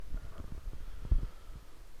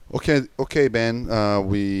Okay, Ben.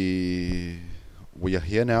 We are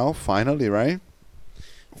here now, finally, right?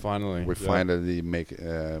 Finally. We finally made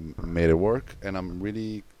it work, and I'm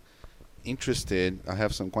really interested. I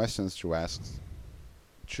have some questions to ask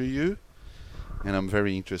to you, and I'm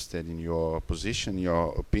very interested in your position,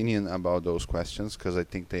 your opinion about those questions, because I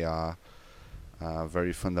think they are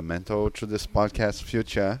very fundamental to this podcast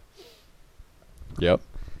future. Yep.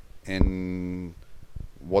 And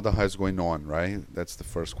what the hell is going on, right? That's the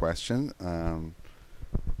first question.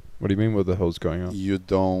 What do you mean what the hell's going on? You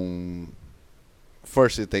don't.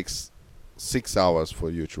 First, it takes 6 hours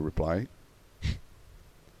for you to reply.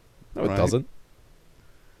 No, right? it doesn't.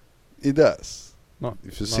 It does. Not,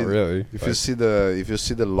 If you not see, really. if you see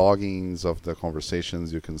the loggings of the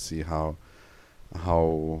conversations, you can see how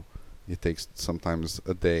it takes sometimes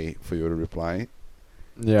a day for you to reply.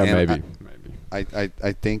 Yeah, and maybe.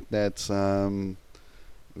 I think that's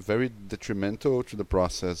very detrimental to the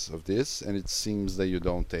process of this, and it seems that you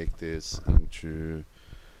don't take this into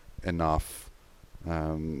enough.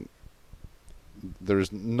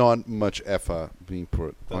 There's not much effort being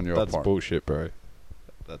put on your That's part. bullshit, bro.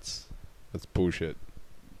 That's bullshit.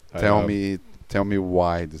 Tell me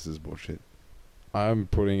why this is bullshit. I'm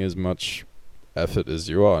putting as much effort as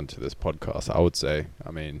you are into this podcast, I would say.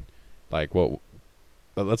 I mean, like, what...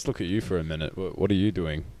 But let's look at you for a minute. What are you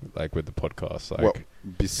doing, like, with the podcast? Like, Well,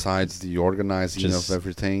 besides the organizing of just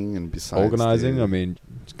everything, and besides organizing, I mean,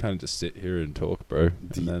 kind of just sit here and talk, bro.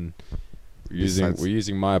 And then we're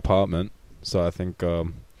using my apartment, so I think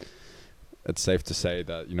it's safe to say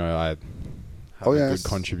that, you know, I have a good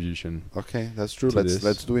contribution. Okay, that's true. to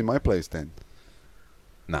Let's do it in my place then,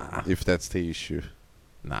 Nah. if that's the issue.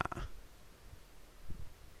 Nah.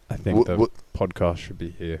 I think the podcast should be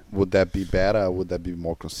here. Would that be better? Would that be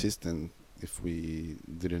more consistent if we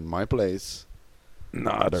did it in my place?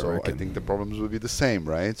 No, I don't So reckon. I think the problems would be the same,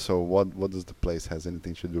 right? So what does the place has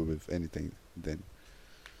anything to do with anything then?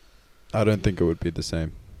 I don't think it would be the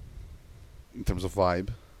same. In terms of vibe,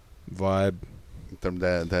 Vibe, in terms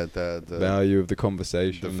of the value of the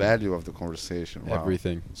conversation. the value of the conversation. Wow.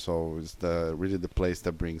 Everything. So it's really the place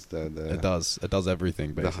that brings It does. It does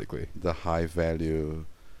everything, basically. the high value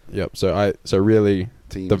Yep. So really,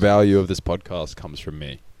 teams. the value of this podcast comes from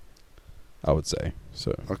me, I would say.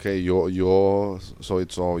 So Okay, so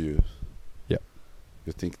it's all you. Yep.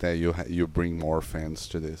 You think that you bring more fans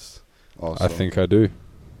to this? Also, I think I do.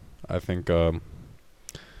 I think how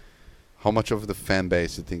much of the fan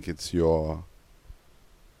base you think it's your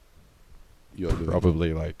doing?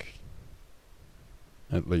 probably like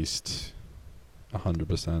at least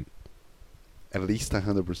 100%. At least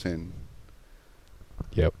 100%.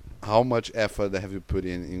 Yep. How much effort have you put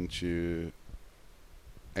into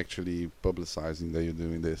actually publicizing that you're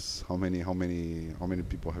doing this? How many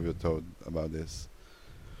people have you told about this?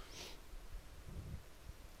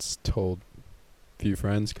 It's told few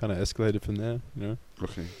friends, kind of escalated from there, you know.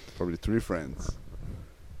 Okay, probably 3 friends.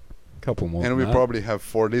 Couple more. And than we that. probably have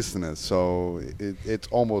 4 listeners, so it's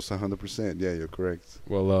almost 100%. Yeah, you're correct.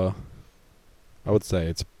 Well, I would say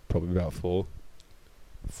it's probably about 4.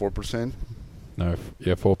 4%? No,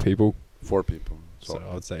 4 people. 4 people. So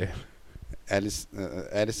I would say.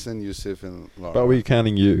 Edison, Yusuf, and Laura. But we're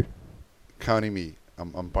counting you. Counting me.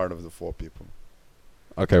 I'm part of the 4 people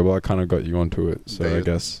Okay, well, I kind of got you onto it, so That I you-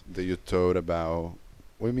 guess. that you told about.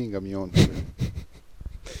 What do you mean got me on to it?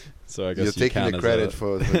 So I guess You're taking count the as credit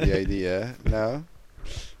for the idea. No?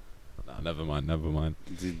 Nah, never mind.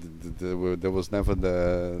 There was never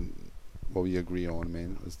what we agree on,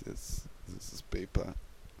 man. Was this is paper.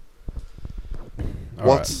 All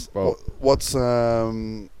right, well, what's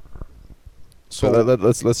so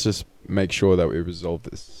let's just make sure that we resolve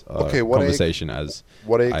this Okay, conversation as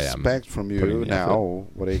what I I am expect from putting you the now.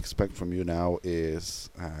 What I expect from you now is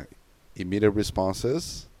immediate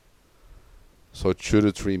responses. So 2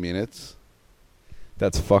 to 3 minutes,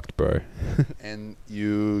 that's fucked, bro. and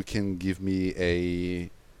you can give me a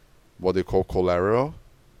what they call collateral.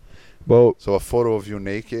 Well, So a photo of you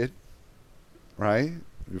naked, right?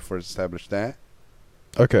 We first established that.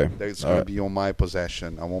 okay. That's All going right. to be on my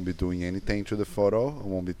possession. I won't be doing anything to the photo. I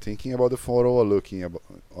won't be thinking about the photo or looking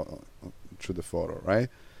to the photo, right?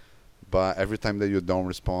 But every time that you don't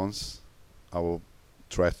respond, I will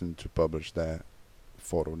threaten to publish that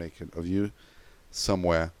photo naked of you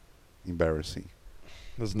somewhere embarrassing.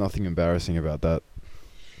 There's nothing embarrassing about that.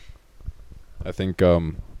 I think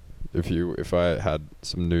if I had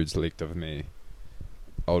some nudes leaked of me,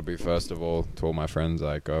 I would be first of all to all my friends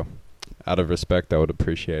like, out of respect, I would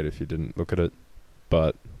appreciate if you didn't look at it,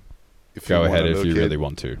 but If go you ahead wanna if you look really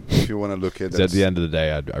want to. If you want to look at 'Cause at the end of the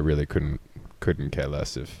day, I really couldn't care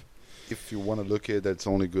less if if you want to look at it, that's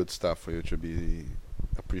only good stuff for you to be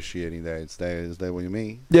appreciating that. It's there. Is that what you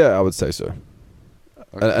mean? Yeah, I would say so.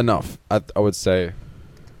 Okay. Enough. I would say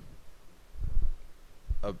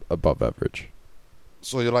above average.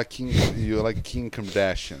 So you're like King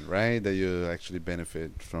Kardashian, right? That you actually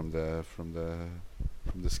benefit from the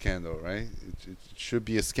scandal, right? It should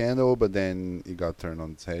be a scandal, but then it got turned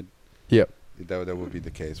on its head. Yep. That would be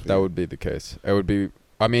the case. That would be the case. It would be.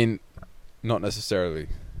 I mean, not necessarily.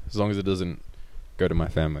 As long as it doesn't go to my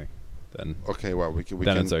family, then Okay. Well, we then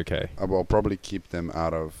can. it's okay. I will probably keep them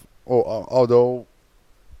out of. Although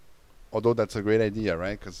that's a great idea,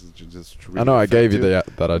 right? Because it's just. Really I know I gave you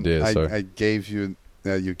effective. that idea. So I gave you.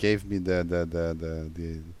 You gave me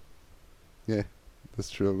the. Yeah, that's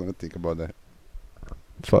true. I'm gonna think about that.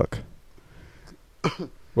 fuck.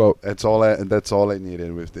 Well, That's all I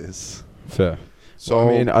needed with this. fair. So Well,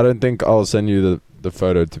 I mean, I don't think I'll send you the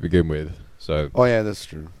photo to begin with. So oh yeah, that's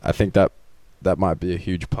true. I think that might be a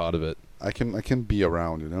huge part of it. I can be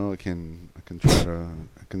around, you know. I can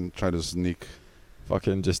try to sneak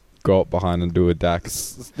Fucking just go up behind and do a DAC.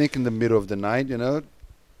 sneak in the middle of the night, you know.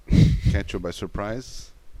 Catch you by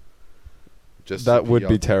surprise. Just That to would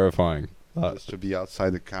be out- terrifying. just to be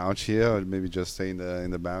outside the couch here, or maybe just stay in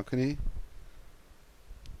the balcony.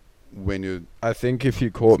 When you I think if you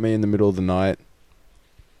caught me in the middle of the night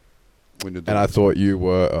when you and I thought you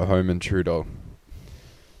were a home intruder,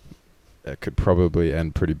 it could probably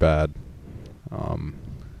end pretty bad.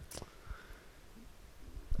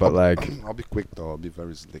 But like, I'll be quick though. I'll be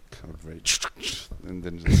very slick. I'm very and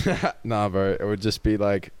then just nah, bro, it would just be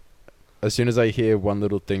like, as soon as I hear one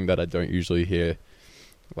little thing that I don't usually hear,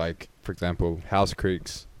 like for example, house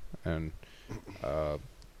creaks and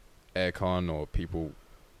aircon or people,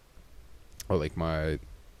 or like my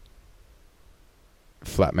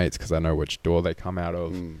flatmates, because I know which door they come out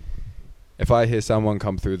of. If I hear someone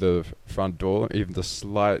come through the front door, even the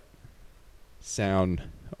slight sound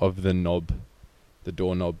of the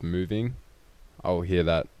doorknob moving, I'll hear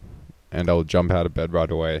that, and I'll jump out of bed right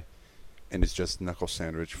away. and it's just knuckle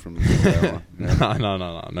sandwich from the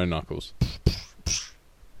No knuckles.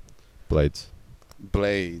 Blades.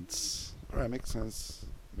 Blades. Alright, makes sense.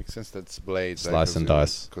 Makes sense. That's Blades. Slice and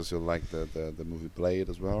dice. Because you like the movie Blade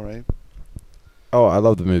as well, right? Oh, I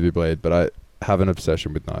love the movie Blade, but I have an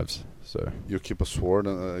obsession with knives. So You keep a sword.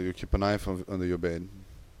 You keep a knife under your bed.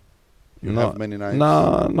 You Not- have many knives.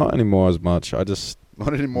 nah, not anymore as much. I just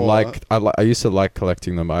Not anymore. I used to like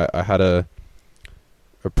collecting them. I had a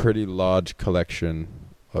pretty large collection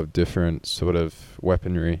of different sort of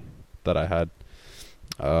weaponry that I had.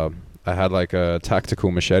 I had like a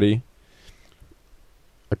tactical machete.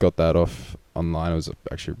 I got that off online. It was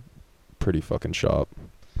actually pretty fucking sharp.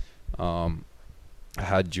 I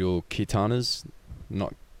had dual katanas,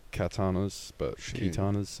 not katanas, but Shit.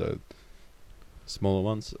 katanas, so smaller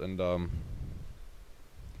ones. And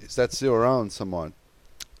Is that still around somewhat?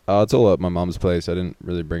 it's all at my mum's place. I didn't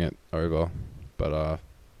really bring it over, but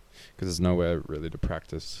because there's nowhere really to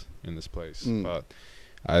practice in this place. Mm. But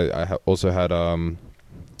I also had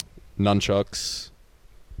nunchucks.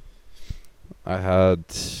 I had,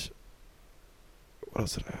 what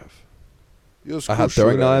else did I have? You're a I had school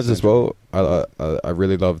throwing shooter, knives as essentially. well. I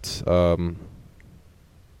really loved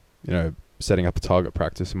setting up a target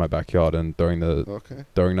practice in my backyard and throwing Okay.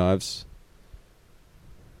 knives.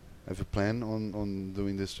 Have you planned on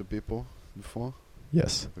doing this to people before?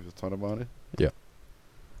 Yes. Have you thought about it? Yeah.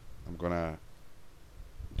 I'm gonna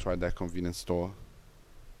try that convenience store,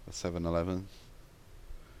 a 7-Eleven.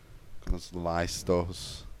 Gonna slice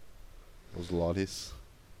those lotties.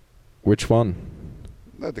 Which one?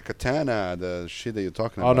 No, the katana, the shit that you're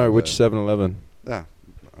talking Oh about. no, which 7-Eleven? Yeah,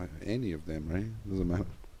 any of them, right? Doesn't matter.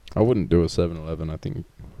 I wouldn't do a 7-Eleven. I think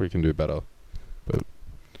we can do better.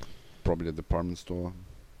 Probably the department store.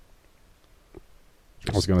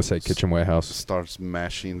 I was gonna say Kitchen Warehouse. Start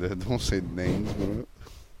smashing the. Don't say names.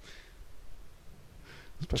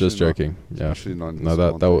 But Just joking. Yeah. Especially not in No,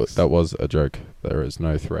 this context. that was a joke. There is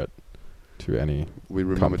no threat to any. We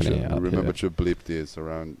remember company to out remember here. to bleep this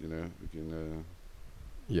around. You know, we can.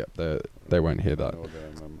 Yeah, they won't hear that.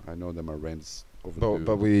 I know that my rent's overdue.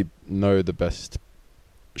 But we know the best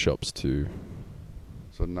shops to.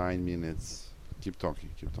 So 9 minutes. Keep talking.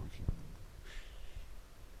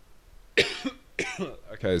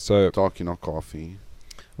 Okay, so Talking or coffee.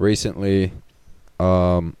 recently,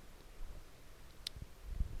 have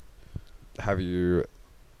you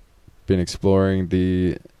been exploring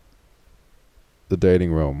the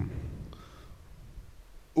dating realm?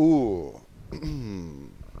 Ooh.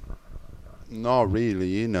 Not really,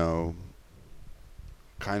 you know.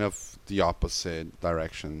 kind of the opposite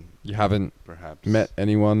direction, You haven't perhaps. met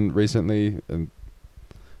anyone recently,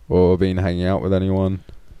 or been hanging out with anyone?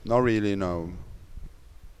 Not really, no.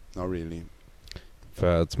 Not really.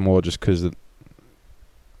 It's more just because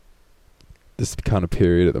this kind of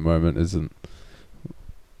period at the moment isn't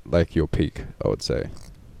like your peak, I would say.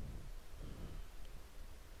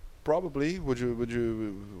 Probably. Would you?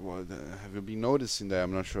 Have you been noticing that?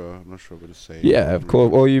 I'm not sure. I'm not sure what to say. Yeah, of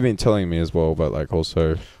course. Well, you've been telling me as well, but like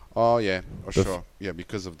also. Oh yeah, The sure. Yeah,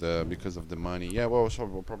 because of the money. Yeah, well, so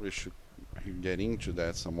we probably should get into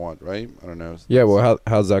that somewhat, right? I don't know. Yeah, well,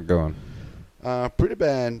 how's that going? Pretty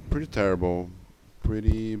bad, pretty terrible,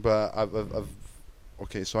 pretty. But I've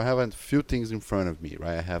okay. So I have a few things in front of me,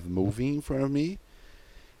 right? I have moving in front of me,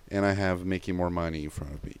 and I have making more money in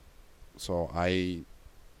front of me. So I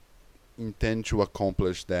intend to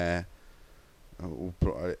accomplish that,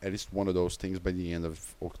 at least one of those things by the end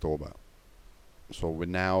of October. So with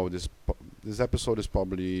now this episode is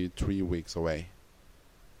probably 3 weeks away,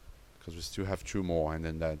 because we still have 2 more, and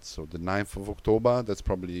then that's so the 9th of October. That's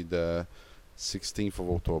probably the 16th of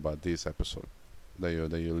October. This episode that you're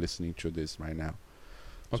listening to this right now.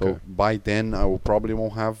 Okay. So by then I will probably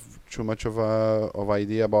won't have too much of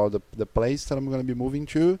idea about the place that I'm gonna be moving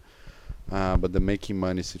to, but the making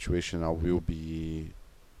money situation I will be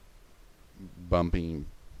bumping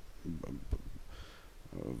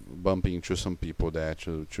into some people there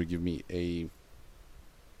to give me a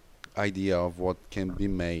idea of what can be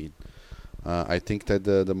made. I think that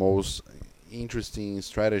the most interesting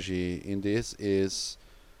strategy in this is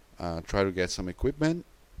try to get some equipment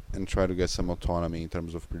and try to get some autonomy in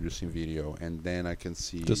terms of producing video, and then I can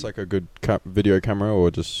see Just like a good video camera,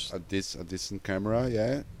 or just a decent camera,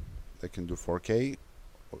 yeah, that can do 4K,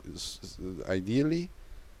 ideally,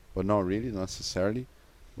 but not really, not necessarily.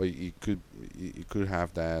 But you could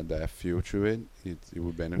have that feel to it. It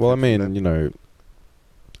would benefit. Well, I from mean, that. you know,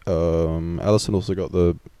 Alison also got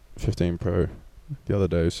the 15 Pro the other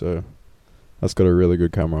day, so that's got a really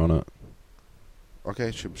good camera on it.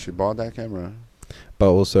 Okay, she bought that camera. But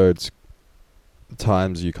also, it's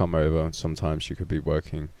times you come over, sometimes you could be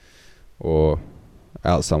working or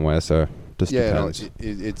out somewhere, so just Yeah, no,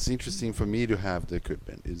 depends. it's interesting for me to have the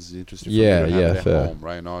equipment. It's interesting Yeah, for me to have yeah, it at fair. home,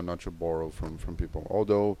 right? Not to borrow from people.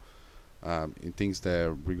 Although, in things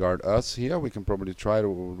that regard us here, we can probably try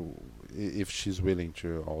to, if she's willing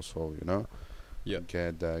to, also,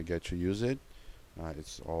 get to use it.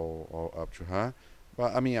 It's all up to her.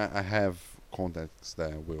 But I mean, I have contacts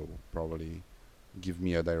that will probably give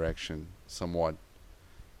me a direction somewhat,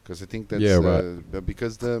 because I think that's Yeah, right.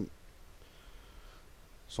 because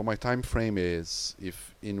so my time frame is,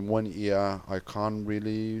 if in 1 year I can't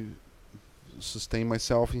really sustain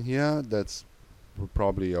myself in here, that's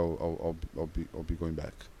probably I'll be going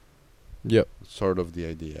back. Yep. Sort of the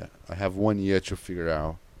idea. I have 1 year to figure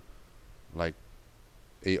out like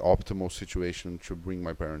a optimal situation to bring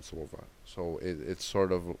my parents over. So it's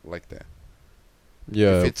sort of like that.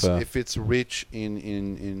 Yeah. If it's rich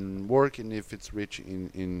in work, and if it's rich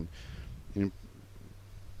in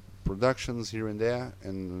productions here and there,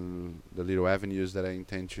 and the little avenues that I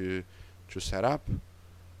intend to set up,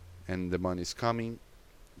 and the money's coming,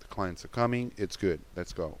 the clients are coming, it's good.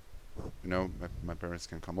 Let's go. You know, my parents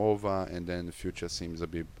can come over, and then the future seems a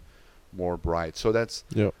bit more bright. So that's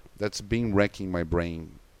been wrecking my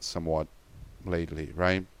brain somewhat lately,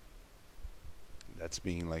 right? That's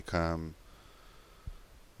been like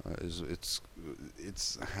it's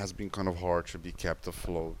has been kind of hard to be kept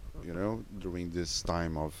afloat, during this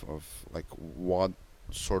time of like what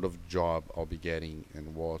sort of job I'll be getting,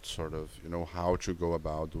 and what sort of, how to go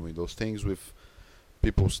about doing those things, with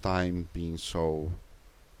people's time being so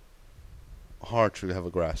hard to have a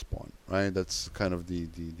grasp on, right? That's kind of the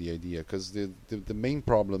idea, because the main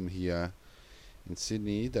problem here in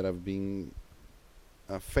Sydney that I've been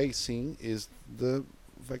facing is the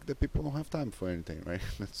fact that people don't have time for anything, right?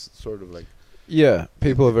 That's sort of like, yeah,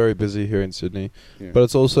 people are very busy here in Sydney, yeah. but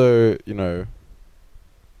it's also,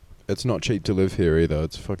 it's not cheap to live here either.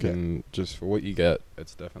 It's fucking just for what you get.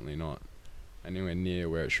 It's definitely not anywhere near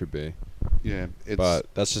where it should be. Yeah, But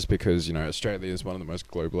that's just because, Australia is one of the most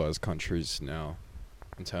globalized countries now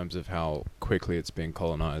in terms of how quickly it's being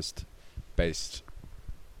colonized based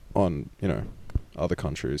on, other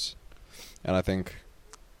countries. And I think,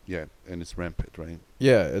 yeah, and it's rampant, right?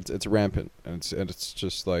 yeah, it's rampant, and it's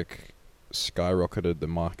just like skyrocketed the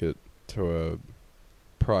market to a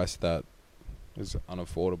price that is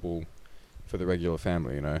unaffordable for the regular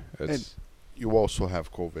family, It's You also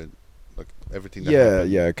have COVID, like everything that Yeah,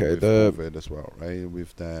 happened yeah, okay, with COVID as well, right?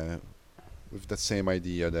 With the same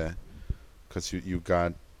idea that, because you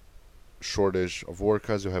got shortage of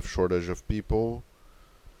workers, you have shortage of people.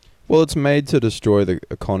 Well, it's made to destroy the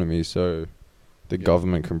economy, so the Yeah.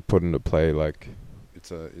 government can put into play like It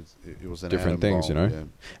was an different atom things, you bomb, know? yeah.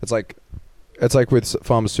 it's like with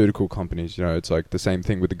pharmaceutical companies, you know, it's like the same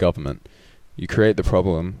thing with the government. You create the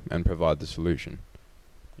problem and provide the solution.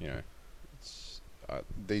 You know, it's,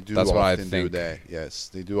 They do That's what I often do think. that. Yes,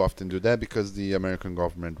 they do often do that because the American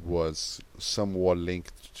government was somewhat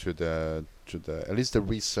linked to the at least the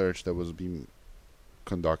research that was being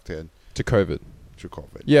conducted to COVID. to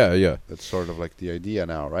COVID. Yeah, yeah. That's sort of like the idea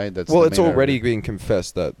now, right? That's Well, the it's main already idea. being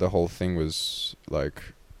confessed that the whole thing was like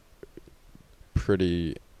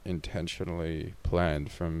pretty intentionally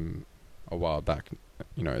planned from a while back.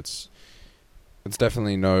 You know, it's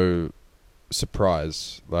definitely no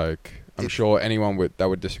surprise. Like, I'm It- sure anyone that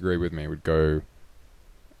would disagree with me would go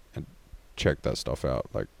and check that stuff out.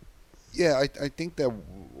 Like, Yeah, I think that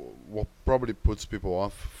what probably puts people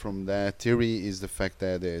off from that theory is the fact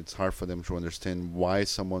that it's hard for them to understand why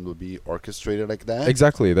someone would be orchestrated like that.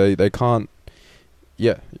 exactly, they can't.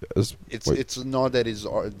 Yeah, It's wait. it's not that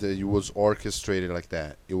that it was orchestrated like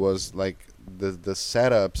that. It was like the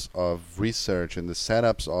setups of research and the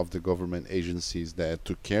setups of the government agencies that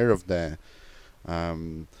took care of that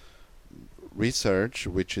um, research,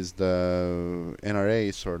 which is the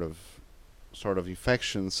NRA sort of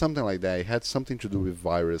infection, something like that. It had something to do with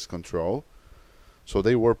virus control. So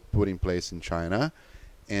they were put in place in China,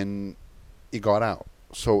 and it got out.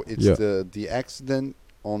 So it's Yeah. the accident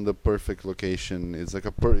on the perfect location. It's like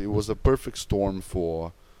it was a perfect storm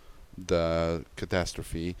for the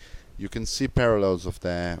catastrophe. You can see parallels of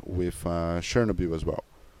that with Chernobyl as well.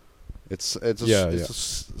 It's a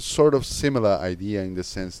sort of similar idea in the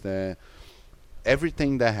sense that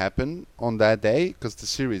everything that happened on that day, because the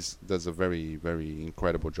series does a very very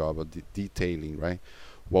incredible job of detailing, right?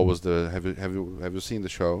 What was the have you seen the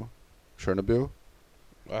show Chernobyl?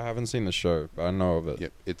 I haven't seen the show, but I know of it.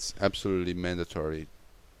 Yep, it's absolutely mandatory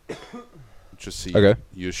to see. Okay. It.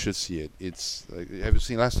 You should see it. It's have you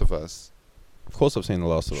seen Last of Us? Of course, I've seen The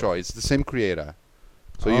Last of Us. Sure, it's the same creator,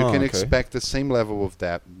 so you can okay. expect the same level of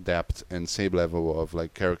depth and same level of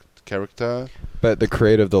like character. But the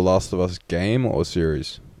creator of The Last of Us game or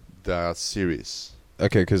series? The series.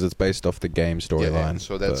 Okay, because it's based off the game storyline.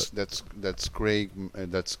 So that's Craig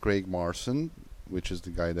Marson, which is the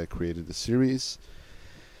guy that created the series,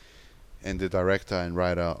 and the director and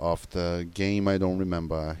writer of the game. I don't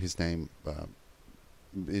remember his name.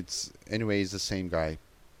 It's the same guy.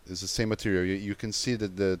 It's the same material. You can see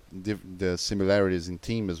that the similarities in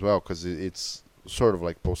theme as well, because it's sort of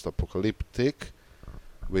like post-apocalyptic,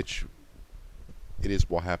 which it is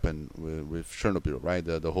what happened with Chernobyl, right?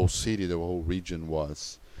 The whole city, the whole region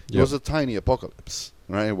was. It was a tiny apocalypse,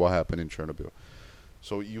 right? What happened in Chernobyl.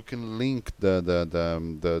 So you can link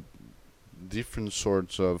the different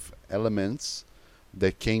sorts of elements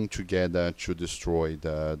that came together to destroy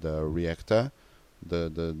the reactor,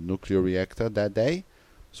 the nuclear reactor that day.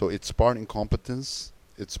 So it's part incompetence,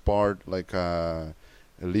 it's part like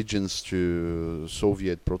allegiance to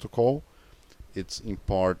Soviet protocol, it's in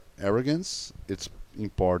part arrogance, it's in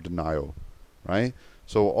part denial, right?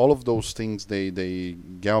 So all of those things they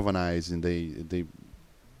galvanize and they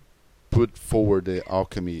put forward the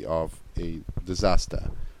alchemy of a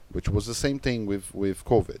disaster, which was the same thing with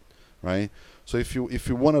COVID, right? So if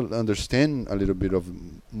you want to understand a little bit of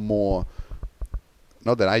more,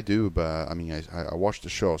 not that I do, but I mean I watched the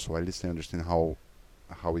show, so at least I understand how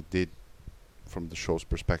it did from the show's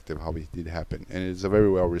perspective, how it did happen, and it's a very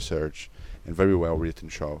well researched and very well written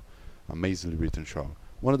show, amazingly written show,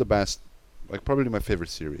 one of the best, like probably my favorite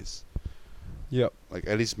series. Yep. Like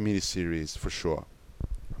at least mini series for sure.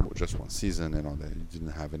 Just one season and all that. You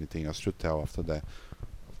didn't have anything else to tell after that.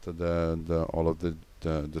 After the all of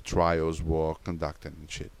the trials were conducted and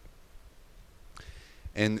shit.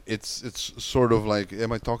 And it's sort of like,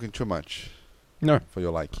 am I talking too much No, for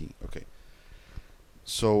your liking? Okay.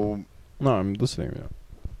 So no, I'm listening.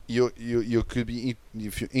 Yeah. you could be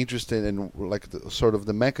if you're interested in like the sort of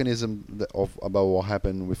the mechanism of about what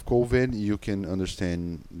happened with COVID, you can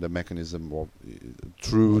understand the mechanism of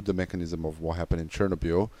through the mechanism of what happened in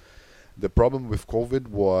Chernobyl. The problem with COVID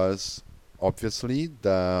was obviously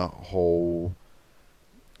the whole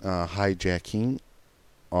hijacking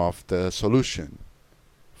of the solution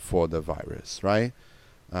for the virus, right?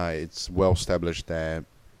 It's well established that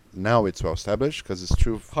now it's well established because it's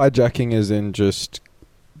true. Hijacking is in just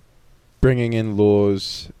bringing in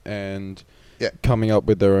laws and coming up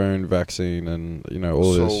with their own vaccine and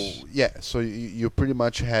all this. So you pretty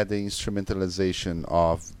much had the instrumentalization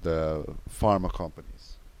of the pharma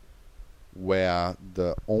companies, where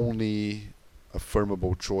the only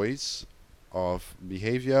affirmable choice of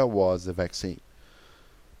behavior was the vaccine,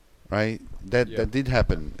 right? That did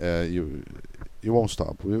happen. You won't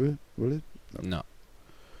stop, will it? Will it? No.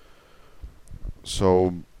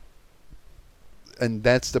 So, and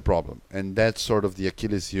that's the problem, and that's sort of the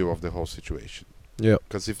Achilles heel of the whole situation. Yeah.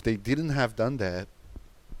 Because if they didn't have done that,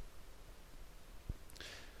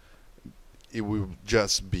 it would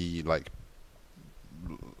just be like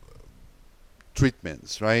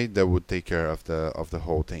treatments, right? That would take care of the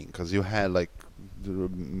whole thing. Because you had like the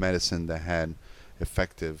medicine that had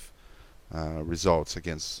effective results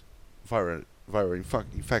against viral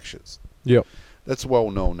infections. Yep. That's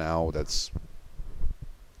well known now. That's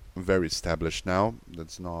very established now.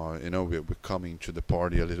 That's not, we're coming to the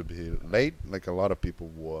party a little bit late. Like a lot of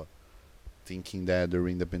people were thinking that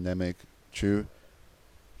during the pandemic too.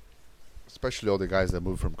 Especially all the guys that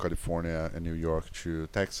moved from California and New York to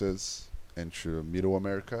Texas and to Middle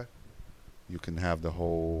America. You can have the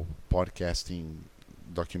whole podcasting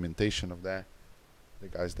documentation of that. The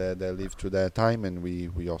guys that lived through that time, and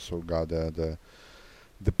we also got the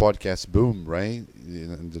podcast boom, right?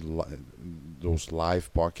 Those live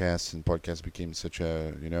podcasts, and podcasts became such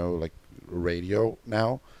a, like radio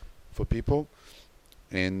now for people.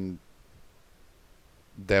 And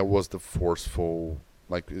that was the forceful,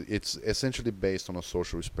 like it's essentially based on a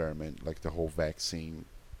social experiment, like the whole vaccine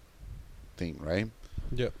thing, right?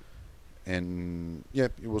 Yep. And yeah,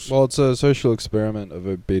 it was. Well, it's a social experiment of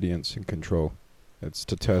obedience and control. It's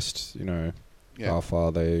to test, how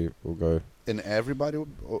far they will go. And everybody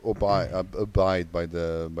abide by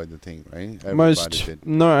the thing, right? Everybody did.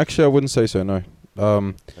 No, actually, I wouldn't say so. No.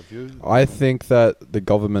 Have you? I think that the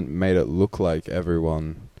government made it look like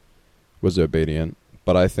everyone was obedient,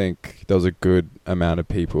 but I think there was a good amount of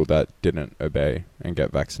people that didn't obey and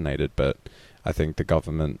get vaccinated. But I think the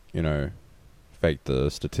government, faked the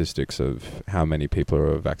statistics of how many people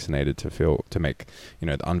are vaccinated to make,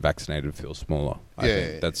 the unvaccinated feel smaller. I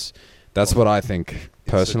think that's what I think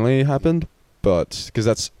personally happened. But because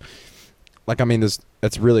that's,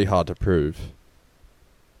 it's really hard to prove.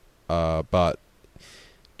 But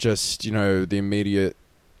just, the immediate,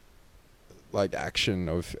 action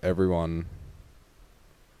of everyone,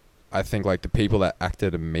 I think, the people that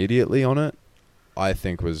acted immediately on it, I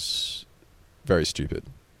think was very stupid.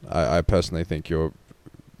 I personally think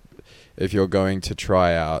if you're going to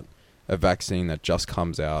try out a vaccine that just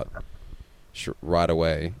comes out right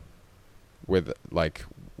away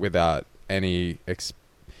without any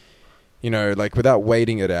without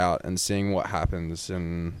waiting it out and seeing what happens,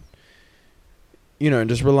 and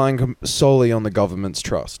just relying solely on the government's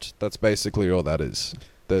trust. That's basically all that is.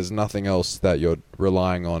 There's nothing else that you're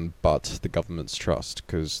relying on but the government's trust,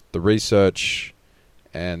 because the research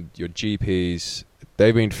and your GPs,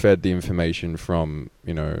 they've been fed the information from,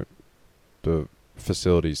 the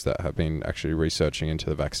facilities that have been actually researching into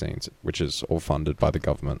the vaccines, which is all funded by the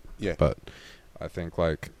government. Yeah. But I think,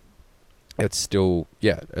 it's still,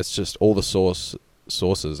 it's just all the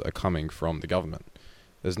sources are coming from the government.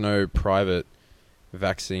 There's no private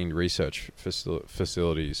vaccine research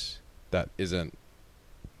facilities that isn't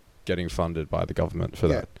getting funded by the government for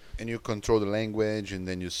that. And you control the language, and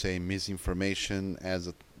then you say misinformation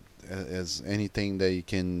as anything that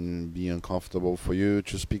can be uncomfortable for you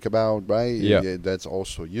to speak about, right? Yeah. That's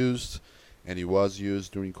also used, and it was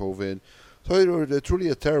used during COVID. So it was truly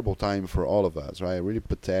a terrible time for all of us, right? Really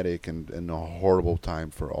pathetic and a horrible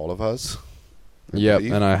time for all of us. Yeah,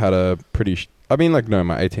 and I had a pretty... my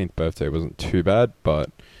 18th birthday wasn't too bad,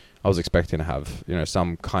 but I was expecting to have,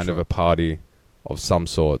 some kind of a party of some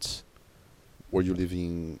sorts. Were you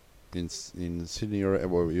living in Sydney,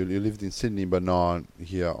 or you lived in Sydney, but not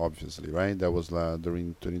here, obviously, right? That was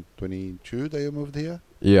during 2022 that you moved here?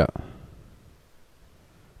 Yeah.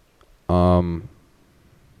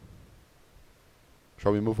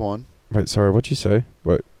 Shall we move on? Wait, sorry, what'd you say?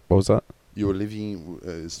 Wait, what was that? You were living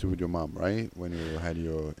still with your mom, right? When you had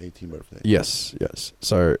your 18th birthday. Yes.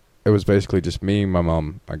 So it was basically just me, my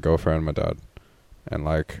mom, my girlfriend, my dad. And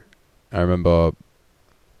I remember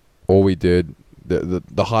all we did,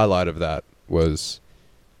 the highlight of that was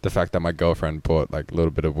the fact that my girlfriend bought a little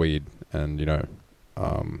bit of weed, and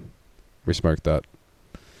we smoked that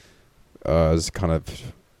as kind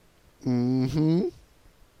of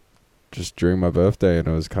just during my birthday, and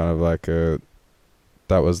it was kind of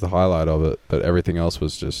that was the highlight of it, but everything else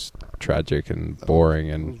was just tragic and boring.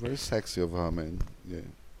 And it was very sexy of her, man.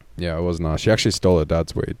 Yeah, it was nice. She actually stole her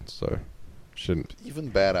dad's weed, so shouldn't. Even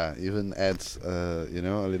better, even adds a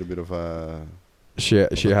little bit of a. She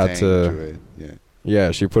had to. It.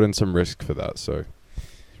 Yeah, she put in some risk for that, so.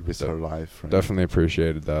 She risked her life. Right? Definitely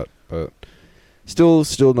appreciated that, but still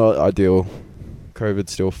not ideal. COVID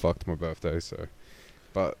still fucked my birthday, so.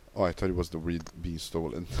 But Oh, I thought it was the weed being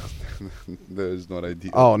stolen. That is not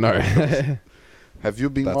ideal. oh no, Have you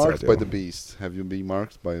been That's marked by ideal. the beast? Have you been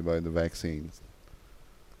marked by the vaccines?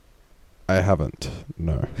 I haven't.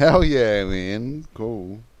 No. Hell yeah, man.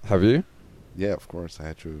 Cool. Have you? Yeah, of course. I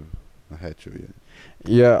had to, yeah.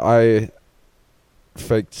 Yeah, I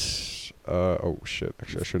faked. Oh shit!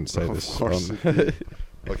 Actually, I shouldn't say Of this. course on- it did.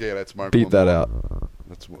 Okay, let's mark Beat one that more. out.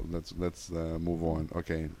 Let's move on.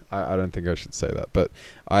 Okay. I don't think I should say that, but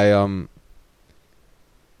I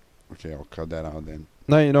Okay, I'll cut that out then.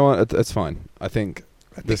 No, you know what? It's fine. I think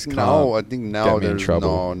this I can't think now get me in there's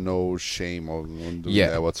trouble. no shame on doing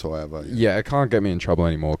Yeah. that whatsoever. Yeah, it can't get me in trouble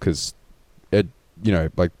anymore because it,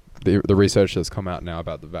 like the research that's come out now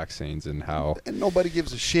about the vaccines and how And nobody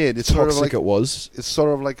gives a shit. It's sort of toxic like it was. it's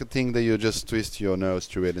sort of like a thing that you just twist your nose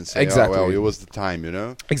through it and say, Exactly. "Oh well, it was the time," you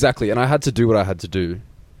know. Exactly, and I had to do what I had to do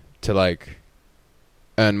to like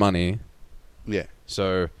earn money. Yeah.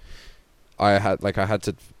 So I had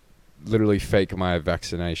to literally fake my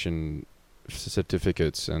vaccination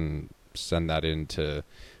certificates and send that in to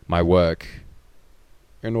my work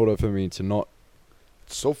in order for me to not.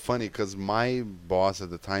 It's so funny because my boss at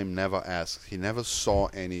the time never asked. He never saw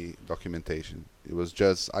any documentation. It was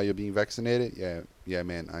just, "Are you being vaccinated?" Yeah,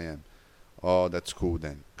 man, I am. Oh, that's cool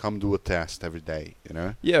then. Come do a test every day, you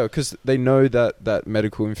know? Yeah, because they know that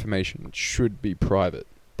medical information should be private,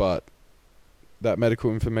 but that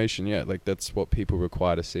medical information, yeah, like that's what people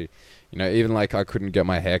require to see. Even like I couldn't get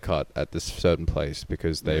my hair cut at this certain place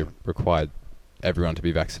because they Yeah. required everyone to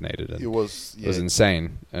be vaccinated, and It was, it was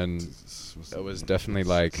insane. And it was definitely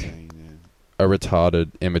like insane, yeah. a retarded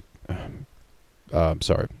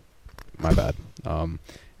sorry, my bad.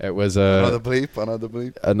 It was Another bleep.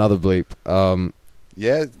 another bleep.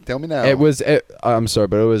 Yeah, tell me now. I'm sorry,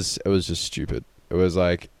 but it was just stupid. It was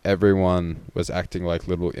like everyone was acting like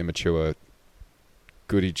little immature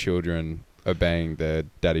goody children obeying their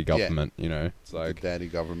daddy government, It's the like daddy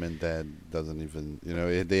government that doesn't even,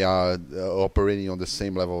 they are operating on the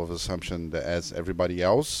same level of assumption as everybody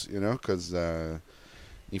else, because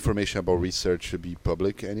information about research should be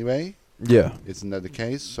public anyway. yeah. Isn't that the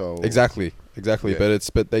case? So Exactly. Yeah.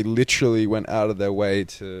 But they literally went out of their way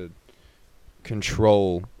to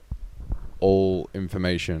control all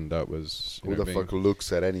information that was who the fuck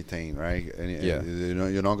looks at anything, right? Yeah.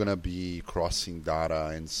 You're not gonna be crossing data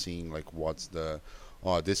and seeing like what's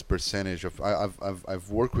this percentage of. I've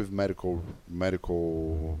worked with medical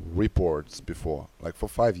reports before. Like for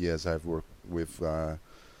 5 years, I've worked with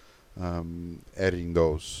editing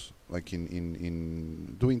those, like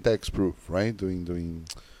in doing text proof, right? Doing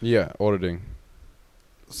auditing.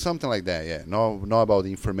 something like that. Yeah, not about the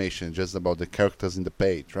information, just about the characters in the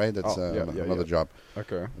page, right? That's another job.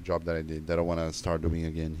 Okay. A job that I did that I want to start doing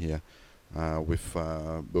again here with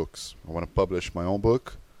books. I want to publish my own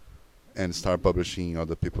book and start publishing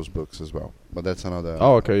other people's books as well. But that's another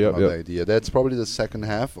another idea. That's probably the second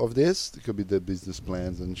half of this. It could be the business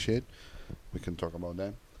plans and shit. We can talk about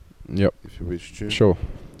that Yep. if you wish to. Sure.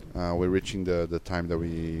 We're reaching the time that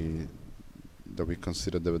we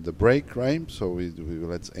consider the break, right? So we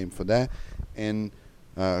let's aim for that. And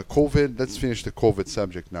COVID. Let's finish the COVID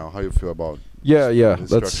subject now. How you feel about Yeah. the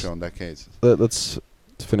Let's structure on that case? let's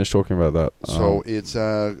finish talking about that. So it's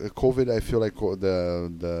COVID. I feel like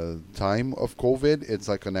the time of COVID, it's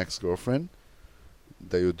like an ex-girlfriend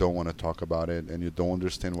that you don't want to talk about it, and you don't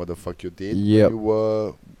understand what the fuck you did when Yep. you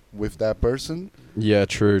were with that person. Yeah.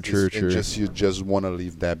 True. And you just want to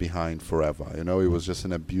leave that behind forever. It was just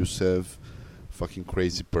an abusive, fucking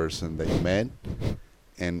crazy person that you met,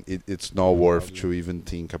 and it's not worth to even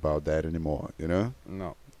think about that anymore.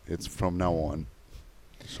 No, It's from now on,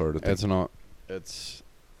 sort of thing. it's not. It's.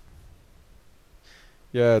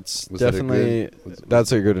 Yeah, it's Was that a definitely. good-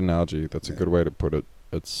 That's a good analogy. That's a Yeah. good way to put it.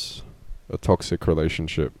 It's a toxic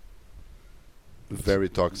relationship. Very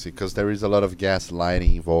toxic because there is a lot of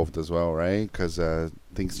gaslighting involved as well, right? Because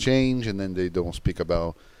things change and then they don't speak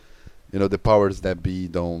about, the powers that be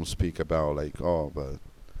don't speak about like, but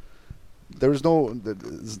there's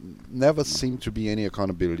never seemed to be any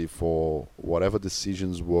accountability for whatever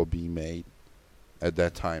decisions were being made at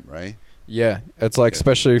that time, right? Yeah, it's like, Yeah.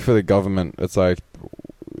 especially for the government, it's like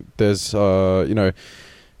there's already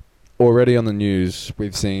on the news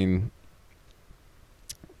we've seen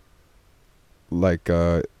like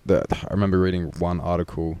I remember reading one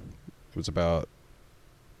article. It was about,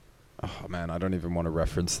 oh man, I don't even want to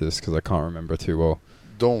reference this because I can't remember too well.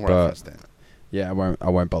 Don't But- reference that. Yeah, I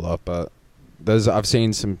won't bother. But I've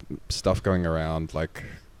seen some stuff going around like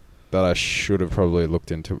that I should have probably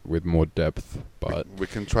looked into with more depth. But We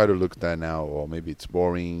can try to look that now, or maybe it's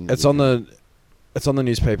boring. it's We on can- It's on the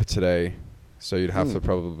newspaper today, so you'd have Hmm. to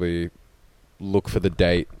probably look for the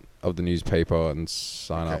date of the newspaper and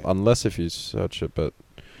sign up, Okay. unless if you search it. But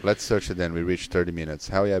Let's search it then. We reached 30 minutes.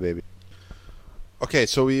 Hell yeah, baby. Okay,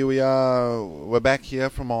 so we're back here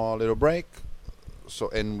from our little break. So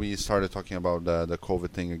and we started talking about the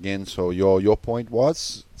COVID thing again. So your point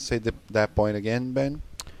was, say that point again, Ben.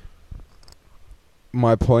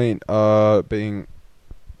 my point being,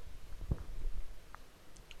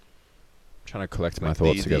 trying to collect my Like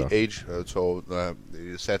thoughts together. The age.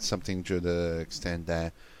 You said something to the extent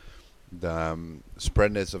that the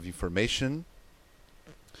spreadness of information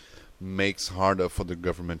makes harder for the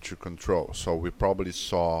government to control. So we probably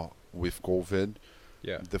saw with COVID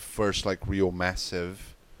Yeah. the first like real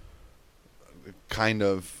massive kind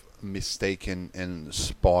of mistaken and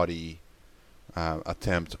spotty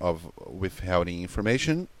attempt of withholding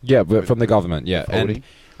information. Yeah, but With- from the government, yeah. And withholding.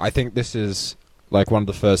 I think this is like one of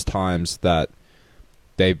the first times that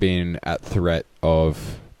they've been at threat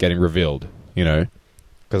of getting revealed, you know?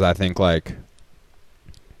 Because I think, like,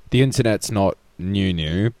 the internet's not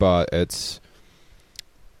new, but it's...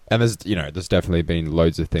 And there's definitely been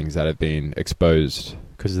loads of things that have been exposed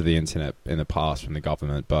because of the internet in the past from the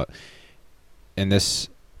government, but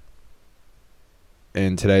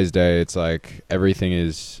in today's day, it's like everything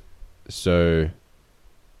is so...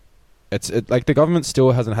 Like the government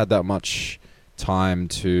still hasn't had that much time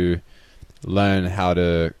to learn how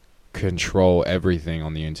to control everything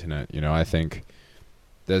on the internet. You know, I think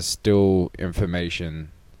there's still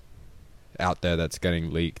information out there that's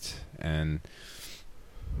getting leaked, and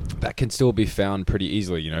that can still be found pretty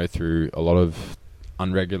easily, you know, through a lot of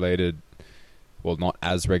unregulated, well, not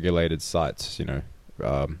as regulated sites, you know.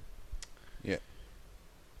 Yeah.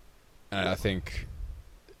 And I think,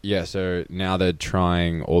 yeah, so now they're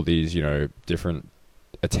trying all these, you know, different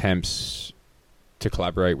attempts to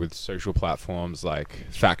collaborate with social platforms like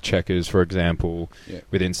fact checkers, for example, Yeah.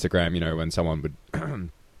 with Instagram. You know, when someone would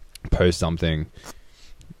post something,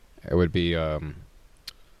 it would be, you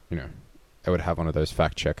know, it would have one of those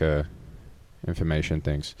fact checker information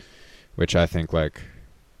things, which I think, like,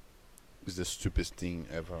 It's the stupidest thing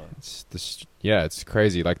ever. it's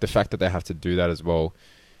crazy. Like the fact that they have to do that as well.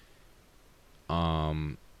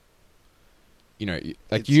 You know,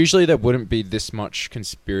 like It's- usually there wouldn't be this much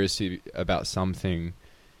conspiracy about something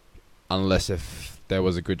unless if there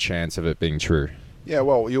was a good chance of it being true. Yeah,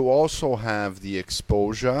 well, you also have the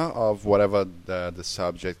exposure of whatever the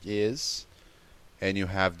subject is, and you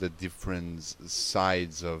have the different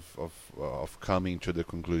sides of coming to the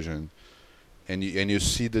conclusion, and you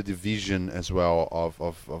see the division as well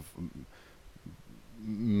of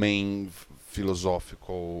main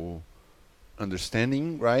philosophical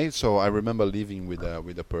understanding, right? So I remember living with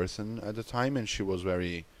a person at the time, and she was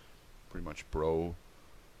very pretty much pro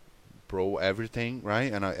everything,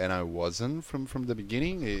 right? And I wasn't from the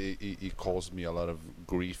beginning. It caused me a lot of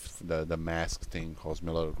grief. The mask thing caused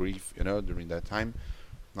me a lot of grief, you know, during that time.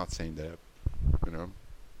 Not saying that, you know,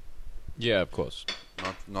 Yeah, of course.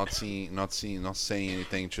 not saying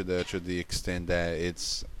anything to the extent that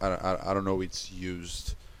it's I don't know, it's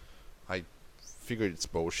used. I figured it's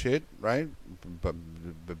bullshit, right? But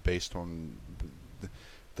based on the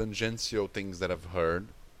tangential things that I've heard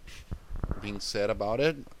being said about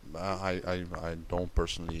it, I don't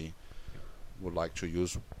personally would like to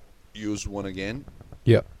use one again.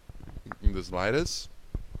 Yeah. In the slightest.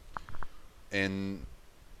 And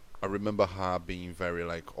I remember her being very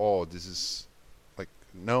like, oh, this is like,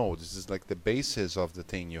 no, this is like the basis of the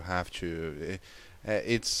thing. You have to.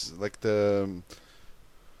 It's like the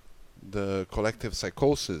collective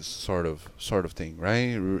psychosis sort of thing, right?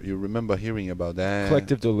 You remember hearing about that?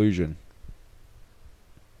 Collective delusion.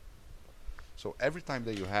 So every time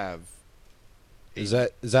that you have Is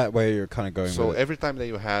that where you're kind of going so with it? every time that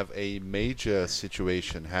you have a major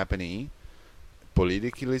situation happening,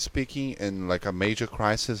 politically speaking, and like a major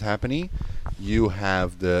crisis happening, you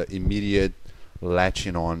have the immediate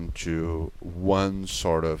latching on to one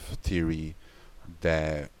sort of theory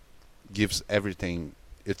that gives everything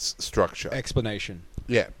its structure. Explanation.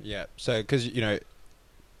 Yeah. Yeah. So, because, you know,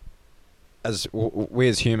 as we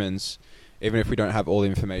as humans, even if we don't have all the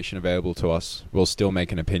information available to us, we'll still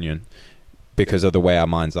make an opinion because of the way our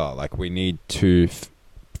minds are. Like, we need to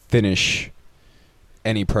finish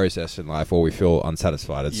any process in life or we feel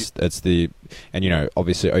unsatisfied. And, you know,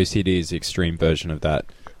 obviously OCD is the extreme version of that.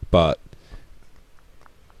 But,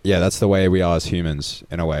 yeah, that's the way we are as humans,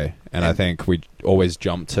 in a way. And I think we always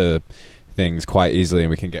jump to things quite easily and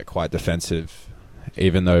we can get quite defensive,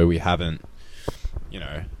 even though we haven't, you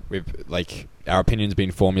know, we've, like, our opinion's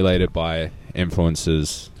been formulated by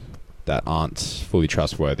influences that aren't fully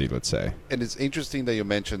trustworthy, let's say. And it's interesting that you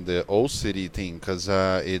mentioned the old city thing, because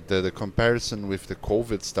the comparison with the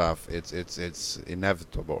COVID stuff, it's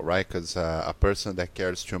inevitable, right? Because a person that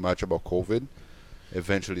cares too much about COVID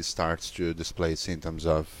eventually starts to display symptoms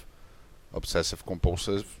of obsessive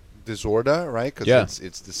compulsive disorder, right? Because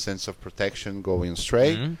it's the sense of protection going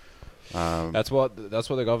astray. Mm-hmm. That's what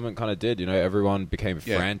the government kind of did. Everyone became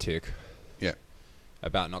frantic. Yeah.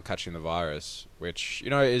 About not catching the virus, which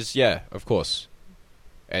is of course,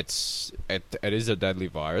 it is a deadly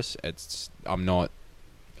virus. I'm not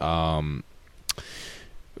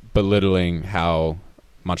belittling how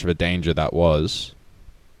much of a danger that was,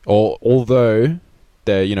 although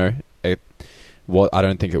there I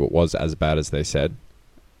don't think it was as bad as they said.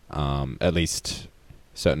 At least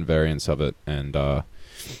certain variants of it, and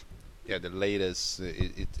the latest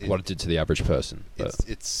what it did to the average person.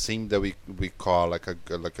 It seemed that we call like a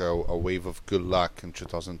wave of good luck in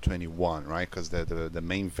 2021, right? Because the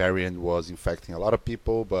main variant was infecting a lot of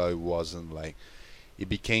people, but it wasn't like it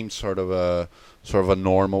became sort of a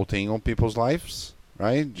normal thing on people's lives,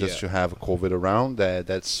 right? Just to have COVID around,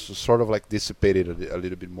 that's sort of like dissipated a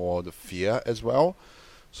little bit more the fear as well.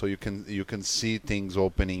 So you can see things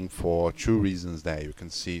opening for two reasons there. You can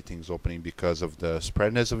see things opening because of the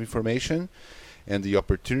spreadness of information and the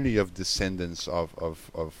opportunity of descendants of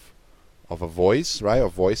a voice, right?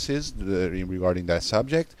 Of voices regarding that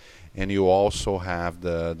subject. And you also have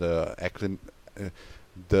the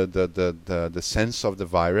sense of the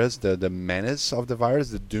virus, the menace of the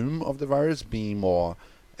virus, the doom of the virus being more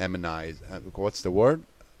immunized. What's the word?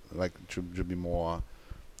 Like to be more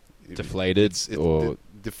deflated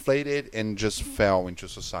deflated and just fell into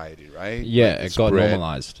society, right? Yeah, like it got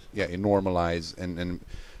normalized. Yeah, it normalized, and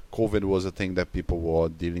COVID was a thing that people were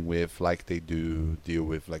dealing with, like they deal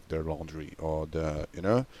with like their laundry or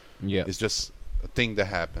it's just a thing that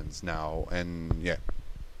happens now, and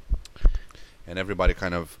and everybody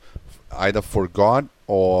kind of either forgot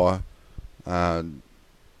or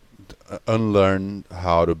unlearned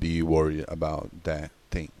how to be worried about that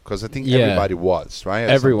thing, because I think everybody was, right?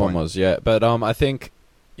 Everyone was, but I think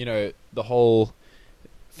the whole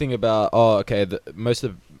thing about the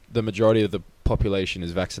majority of the population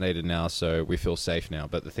is vaccinated now, so we feel safe now.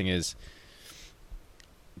 But the thing is,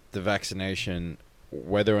 the vaccination,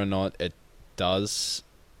 whether or not it does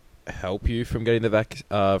help you from getting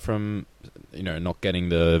from not getting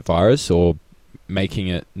the virus or making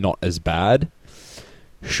it not as bad,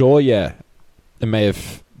 sure, it may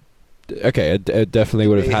have. Okay, it definitely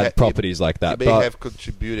would have had properties like that. It may have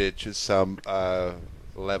contributed to some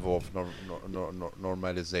level of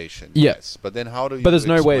normalization. Yes, but then how do you? But there's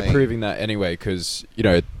no way of proving that anyway, because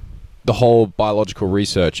the whole biological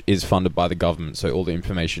research is funded by the government, so all the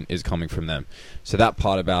information is coming from them. So that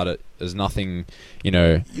part about it, there's nothing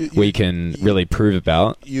we can really prove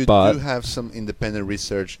about. You do have some independent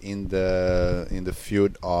research in the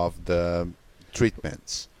field of the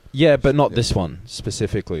treatments. Yeah, but not this one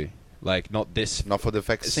specifically. Like not for the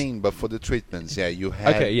vaccine, but for the treatments. Yeah, you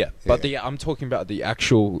have. Okay, but I'm talking about the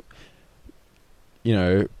actual,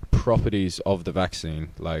 properties of the vaccine.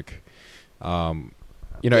 Like,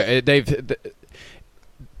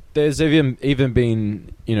 there's even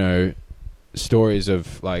been stories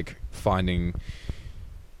of like finding,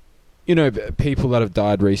 people that have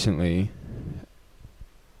died recently.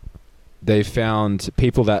 They found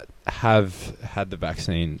people that have had the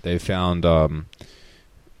vaccine. They found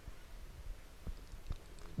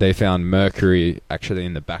mercury actually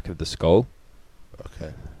in the back of the skull.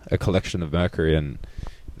 Okay. A collection of mercury, and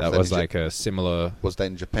that was like a similar. Was that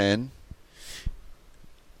in Japan?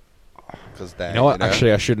 Because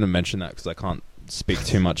actually, I shouldn't have mentioned that because I can't speak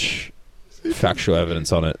too much factual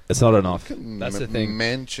evidence on it. It's not enough. That's the thing.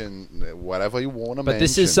 Mention whatever you want to mention. But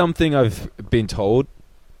this is something I've been told,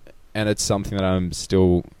 and it's something that I'm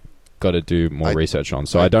still got to do more research on.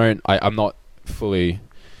 So I'm not fully.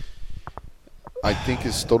 I think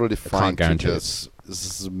it's totally fine to just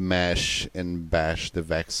smash and bash the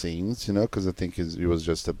vaccines, because I think it was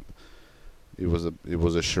just it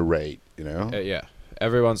was a charade, Yeah,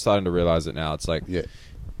 everyone's starting to realize it now. It's like the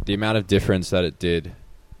amount of difference that it did,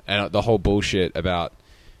 and the whole bullshit about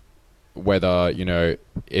whether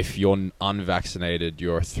if you're unvaccinated,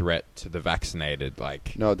 you're a threat to the vaccinated.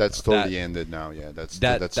 Like no, that's totally ended now. Yeah, that's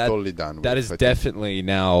totally done. That is definitely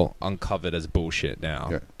now uncovered as bullshit.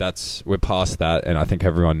 Now we're past that, and I think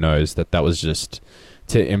everyone knows that was just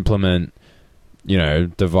to implement,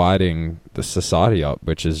 dividing the society up,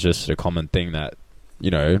 which is just a common thing that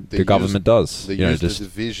the government does. They use the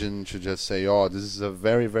division to just say, "Oh, this is a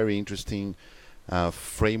very, very interesting."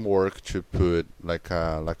 Framework to put like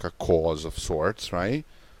a cause of sorts, right?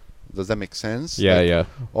 Does that make sense? Yeah, Like, yeah.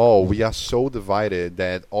 oh, we are so divided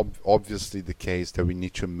that obviously the case that we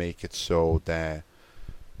need to make it so that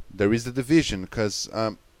there is a division. Because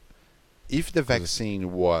if the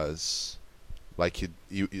vaccine was like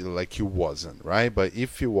you wasn't, right? But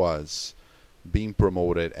if it was being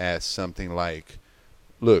promoted as something like,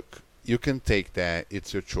 look, you can take that,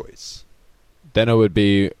 it's your choice, Then it would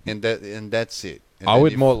be. and that's it. And I then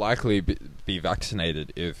would if- more likely be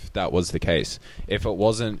vaccinated if that was the case. If it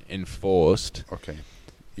wasn't enforced, Okay.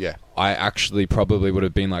 Yeah. I actually probably would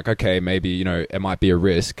have been like, okay, maybe, you know, it might be a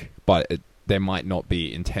risk, but they might not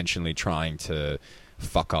be intentionally trying to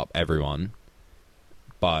fuck up everyone.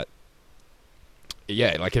 But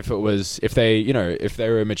yeah, like if they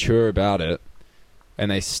were mature about it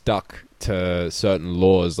and they stuck to certain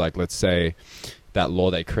laws, like let's say that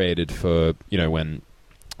law they created for, you know, when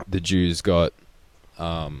the Jews got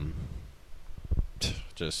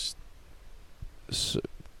just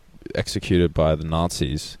executed by the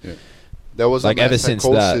Nazis. There was Like, a ever since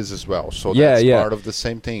psychosis as well, so Yeah, that's yeah. part of the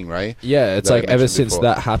same thing, right? Yeah, it's that I like ever mentioned since before.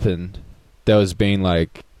 that happened, there has been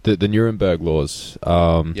like the Nuremberg laws.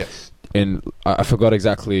 Yes. In I forgot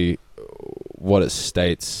exactly what it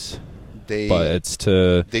states, but it's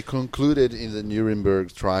to They concluded in the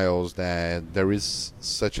Nuremberg trials that there is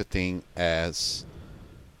such a thing as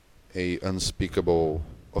a unspeakable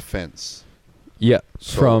offense.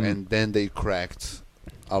 So, and then they cracked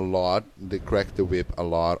a lot. They cracked the whip a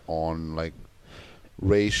lot on like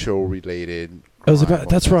racial related. It was about-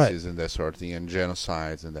 that's right. And that sort of thing, and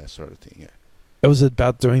genocides and that sort of thing. Yeah. it was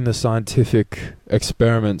about doing the scientific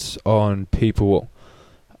experiments on people,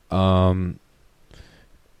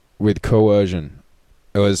 with coercion.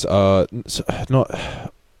 It was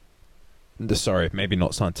maybe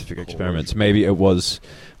not scientific experiments. Maybe it was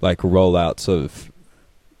like rollouts of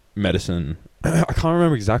medicine. I can't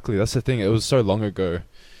remember exactly. That's the thing. It was so long ago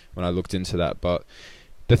when I looked into that. But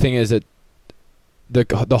the thing is that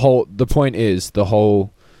the point is the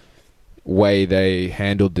whole way they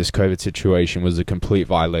handled this COVID situation was a complete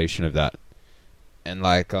violation of that. And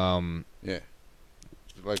like Yeah.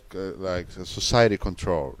 Like a society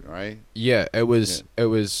control, right? yeah, it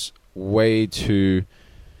was way too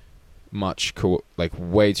much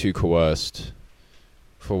way too coerced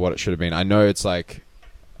for what it should have been. I know it's like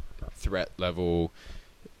threat level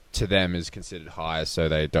to them is considered higher, so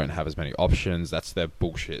they don't have as many options. That's their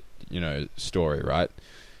bullshit, story, right?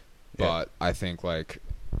 Yeah. But I think like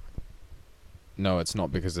no, it's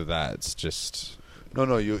not because of that. It's just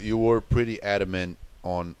No, you were pretty adamant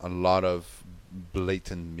on a lot of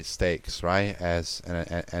blatant mistakes, right? As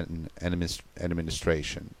an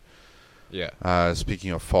administration. yeah.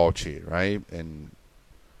 Speaking of Fauci, right? And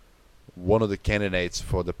one of the candidates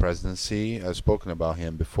for the presidency, I've spoken about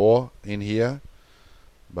him before in here,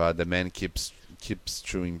 but the man keeps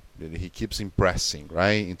impressing,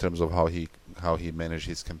 right? In terms of how he managed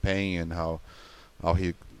his campaign and how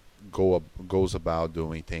he goes about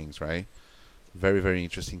doing things, right? Very, very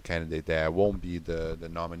interesting candidate there. Won't be the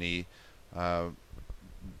nominee.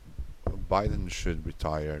 Biden should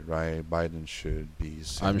retire, right? Biden should be.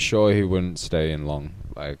 I'm sure he wouldn't stay in long.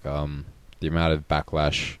 Like the amount of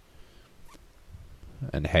backlash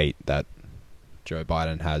and hate that Joe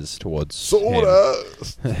Biden has towards soda.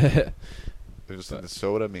 him. There's the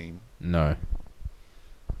soda meme. No.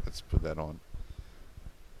 Let's put that on.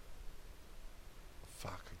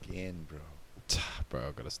 Fuck again, bro. Bro,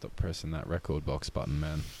 I gotta stop pressing that record box button,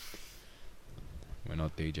 man. We're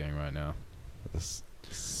not DJing right now.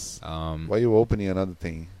 Why are you opening another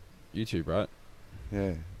thing? YouTube, right?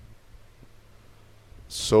 Yeah.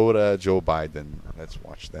 Soda Joe Biden. Let's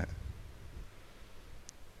watch that.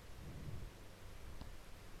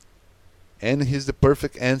 And he's the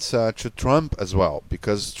perfect answer to Trump as well,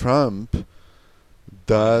 because Trump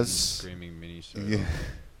does. Screaming mini soda. Yeah.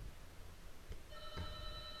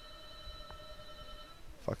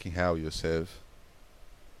 Fucking hell, Yosef.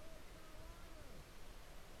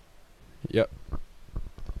 Yep.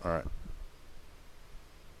 All right.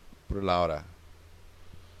 Put it louder.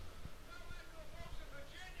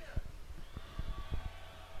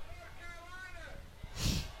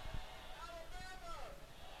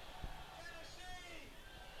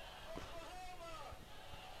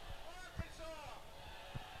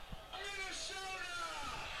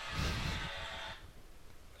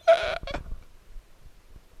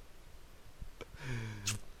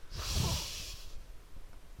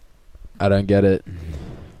 I don't get it.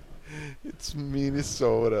 It's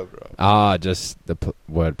Minnesota, bro. Just the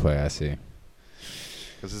wordplay I see.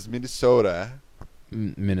 Because it's Minnesota.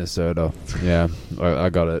 Minnesota. Yeah, I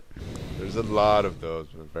got it. There's a lot of those.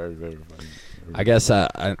 But very, very funny. I guess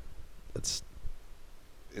it's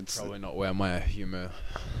It's Probably not where my humor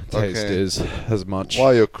taste Okay. is as much.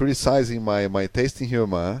 Wow, you're criticizing my taste in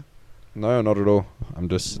humor. No, not at all. I'm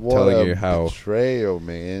just What telling a you how betrayal,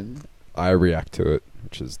 man. I react to it,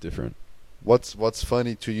 which is different. What's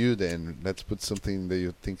funny to you then? Let's put something that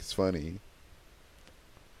you think is funny.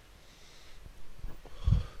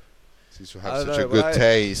 Since you I have don't such a know, good but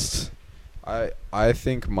taste. I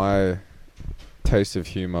think my taste of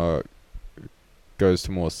humor goes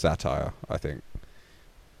to more satire. I think,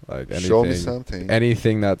 like Show me anything, something.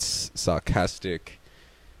 anything that's sarcastic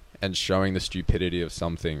and showing the stupidity of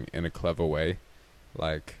something in a clever way,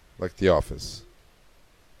 like Like The Office.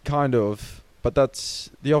 kind of. But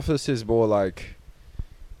that's The Office is more like,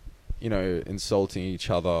 insulting each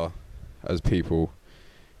other as people.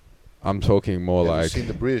 I'm talking more Have you like seen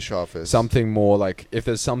The British Office? something more like if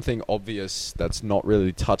there's something obvious that's not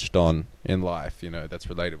really touched on in life, that's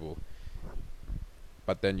relatable.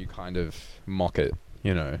 But then you kind of mock it,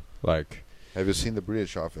 like Have you seen The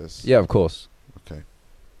British Office? yeah, of course. Okay.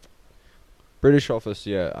 British Office,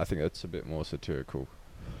 yeah, I think that's a bit more satirical.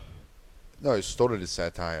 No, it's totally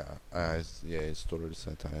satire. It's totally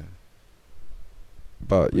satire.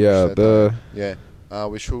 But British yeah, satire. Yeah.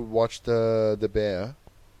 We should watch the Bear.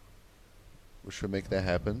 We should make that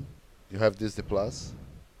happen. You have Disney Plus?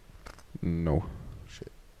 no.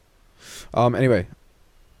 Shit. Anyway,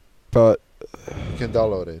 but You can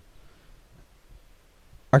download it.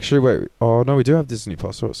 actually, wait. Oh no, we do have Disney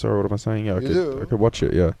Plus. Sorry, what am I saying? Yeah, You do? I could watch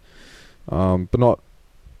it. Yeah, but not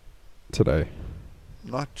today.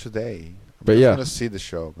 Not today. But I'm yeah. just gonna see the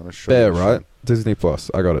show. I'm gonna show Bear, you the right? Disney Plus.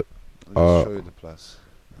 I got it. show. I'll show you the plus.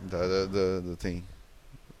 The thing.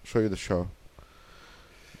 Show you the show.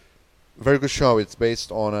 Very good show. It's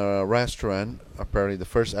based on a restaurant. Apparently, the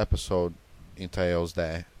first episode entails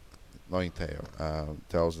that. Not entail.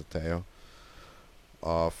 Tells the tale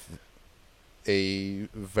of a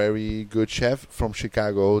very good chef from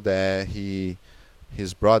Chicago that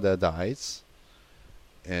his brother dies,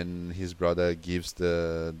 and his brother gives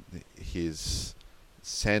his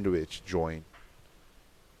sandwich joint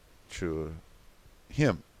to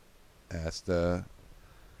him as the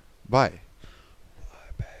bye.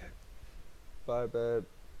 Bye, babe.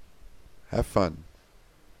 Have fun.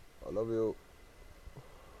 I love you.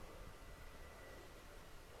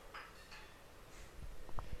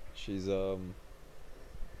 She's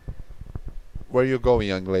Where you going,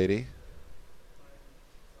 young lady?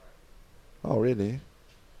 Oh, really?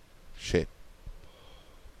 Shit.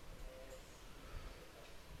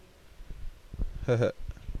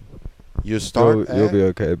 You start you'll at be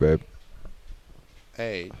okay, babe.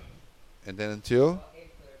 8, and then until?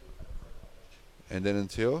 And then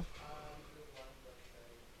until?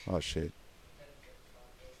 Oh, shit.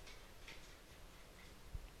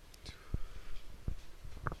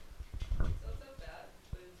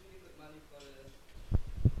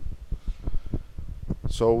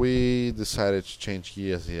 So we decided to change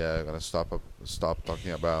gears here. Gonna stop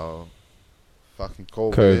talking about fucking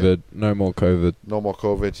COVID. No more COVID. No more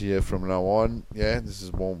COVID here from now on. Yeah, this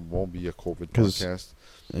is won't be a COVID 'Cause podcast.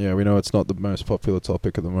 Yeah, we know it's not the most popular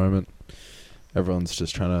topic at the moment. Everyone's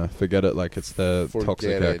just trying to forget it like it's the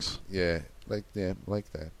toxic Forget it. X. Yeah, like that.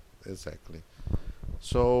 Exactly.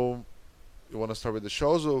 So, you want to start with the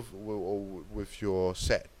shows or with your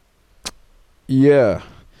set? Yeah.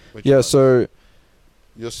 Which Yeah, one? so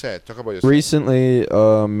Your set. Talk about your set. recently,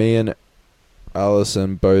 me and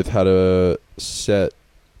Allison both had a set.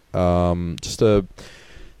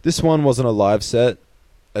 This one wasn't a live set,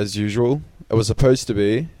 as usual. It was supposed to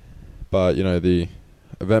be, but the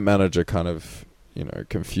event manager kind of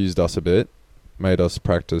confused us a bit, made us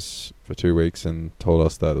practice for 2 weeks, and told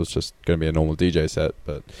us that it was just going to be a normal DJ set.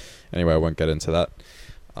 But anyway, I won't get into that.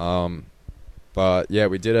 But yeah,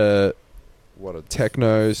 we did a What a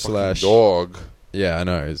techno fucking / dog. Yeah, I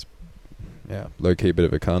know. He's low key bit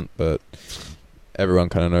of a cunt, but everyone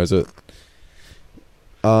kind of knows it.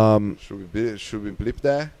 Should we blip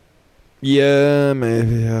that? Yeah,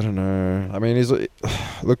 maybe. I don't know. I mean,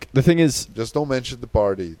 look. The thing is, Just don't mention the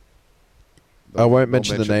party. I won't Don't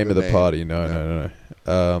mention the name of the name. party. No.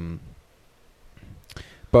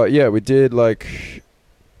 But yeah, we did like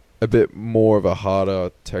a bit more of a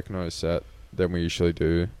harder techno set than we usually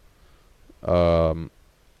do. And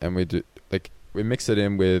we mix it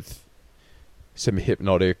in with some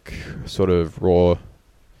hypnotic sort of raw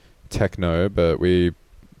techno, but we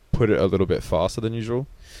put it a little bit faster than usual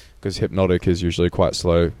because hypnotic is usually quite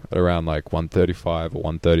slow at around like 135 or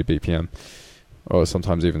 130 BPM, or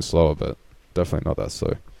sometimes even slower, but definitely not that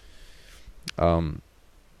slow.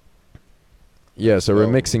 Yeah, so we're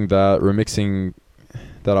Slow. mixing that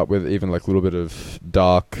up with even like a little bit of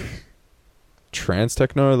dark trance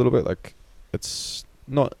techno a little bit. Like it's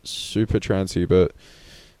not super trancey, but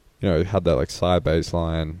you know, it had that like side bass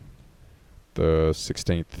line, the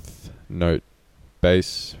 16th note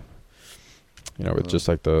bass, you know, with just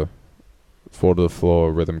like the 4 to the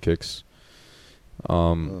floor rhythm kicks.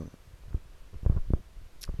 And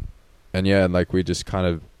yeah, like we just kind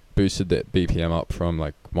of boosted that BPM up from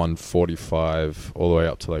like 145 all the way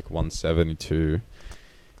up to like 172.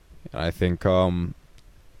 And I think I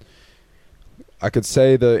could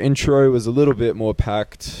say the intro was a little bit more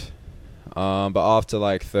packed, but after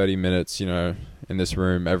like 30 minutes, you know, in this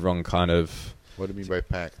room, everyone kind of... What do you mean by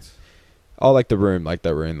packed? Oh, like the room, like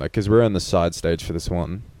that room, like because we're on the side stage for this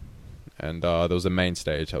one, and there was a main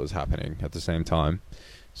stage that was happening at the same time.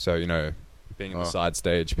 So you know, being on the side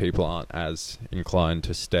stage, people aren't as inclined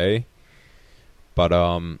to stay. But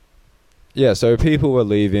yeah, so people were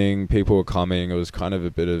leaving, people were coming. It was kind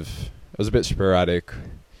of it was a bit sporadic,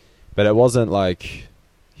 but it wasn't like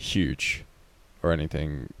huge or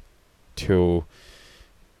anything. Till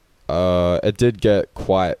it did get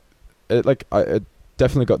quite, it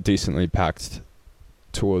definitely got decently packed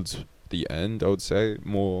towards the end. I would say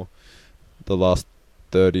more the last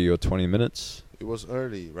 30 or 20 minutes. It was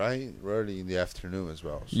early, right? Early in the afternoon as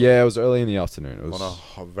well. So yeah, it was early in the afternoon. It was on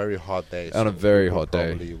a very hot day. On a very hot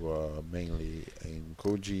day. Probably were mainly in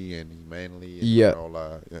Koji and mainly in Yeah.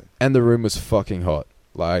 Granola, yeah. And the room was fucking hot.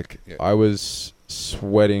 Like I was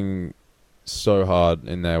sweating so hard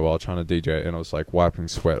in there while trying to DJ, and I was like wiping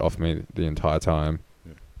sweat off me the entire time.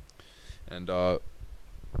 Yeah. And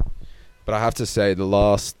but I have to say the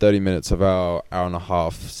last 30 minutes of our hour and a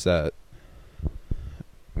half set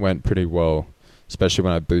went pretty well, especially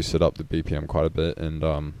when I boosted up the BPM quite a bit. And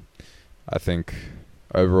I think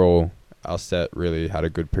overall our set really had a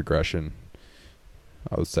good progression.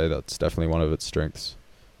 I would say that's definitely one of its strengths.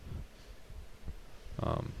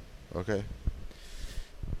 Okay.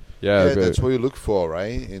 Yeah, that's what you look for,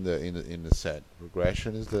 right? In the set,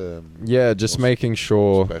 progression is the just making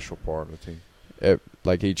sure special part, I think.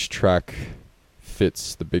 Like each track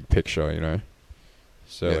fits the big picture, you know.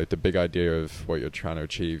 So like the big idea of what you're trying to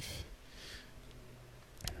achieve,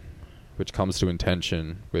 which comes to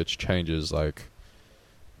intention, which changes like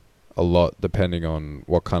a lot depending on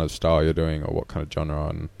what kind of style you're doing or what kind of genre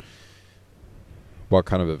and what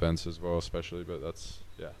kind of events as well, especially. But that's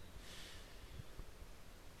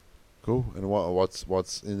cool. And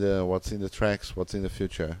what's in the tracks? What's in the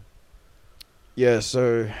future? Yeah.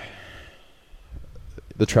 So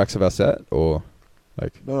the tracks of our set, or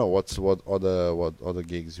like no, what other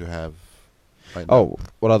gigs you have? Right now? Oh,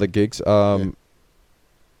 what other gigs? I'm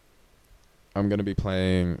gonna be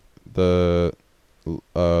playing the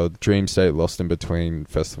Dream State Lost in Between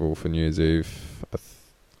festival for New Year's Eve.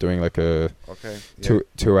 Doing like a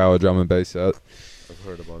 2-hour drum and bass set. I've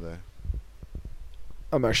heard about that.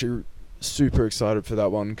 I'm actually super excited for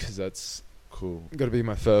that one because that's cool. Got to be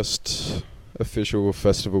my first official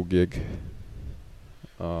festival gig.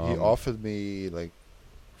 He offered me like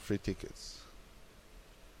free tickets.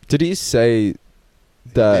 Did he say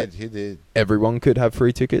that he did. Everyone could have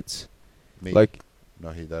free tickets? Me. Like, no,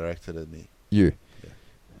 he directed at me. You. Yeah.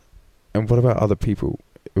 And what about other people?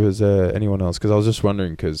 Was there anyone else? Because I was just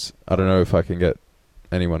wondering, because I don't know if I can get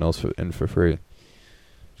anyone else in for free.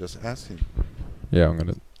 Just ask him. Yeah, I'm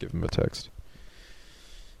gonna give him a text.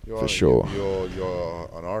 For sure. You're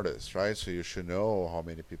an artist, right? So you should know how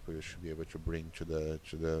many people you should be able to bring to the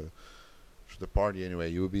party.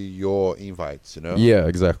 Anyway, you will be your invites, you know. Yeah,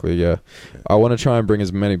 exactly. Yeah. I want to try and bring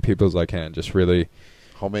as many people as I can. Just really.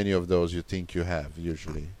 How many of those you think you have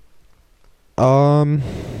usually?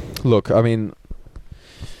 Look, I mean,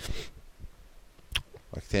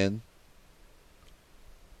 like 10.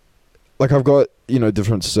 Like I've got, you know,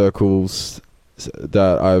 different circles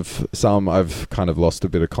that I've kind of lost a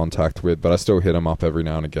bit of contact with, but I still hit them up every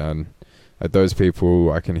now and again. Like those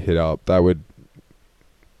people I can hit up, that would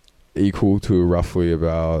equal to roughly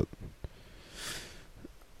about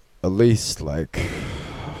at least like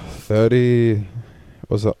 30,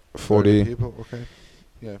 was it 40 people? Okay.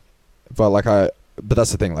 Yeah. But but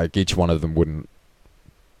that's the thing, like each one of them wouldn't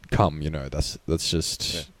come, you know. That's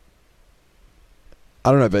just I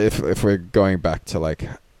don't know, but if we're going back to like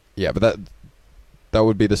but that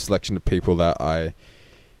would be the selection of people that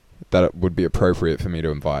it would be appropriate for me to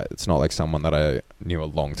invite. It's not like someone that I knew a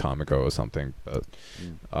long time ago or something, but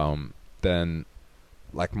then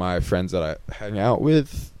like my friends that I hang out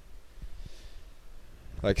with,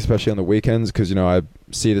 like especially on the weekends, because you know I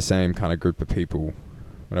see the same kind of group of people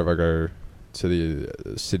whenever I go to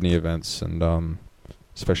the Sydney events, and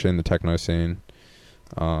especially in the techno scene.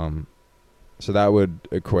 So that would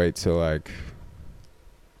equate to like, 30 to 40 people. 30 to 40 people. Okay. Yeah. But like I, but that's the thing, like each one of them wouldn't come, you know. That's just I don't know,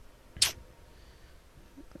 but if we're going back to like but that's the thing, like each one of them would be appropriate for me to invite. It's not like someone that I knew a long time ago or something, but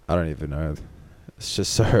I don't even know. It's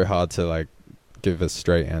just so hard to like give a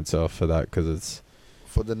straight answer for that because it's.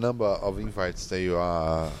 For the number of invites that you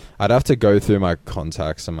are. I'd have to go through my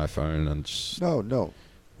contacts on my phone and just. No.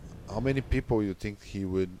 How many people you think he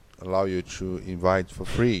would allow you to invite for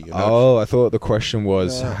free? You know? Oh, I thought the question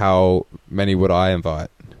was No. how many would I invite?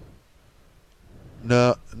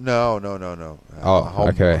 No. Oh, how,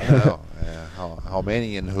 okay. No, how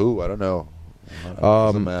many and who? I don't know.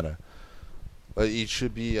 Doesn't matter. But it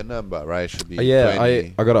should be a number, right? It should be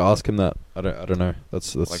 20, I gotta ask him that. I don't know.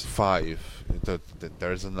 That's like 5.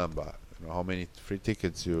 There's a number. You know, how many free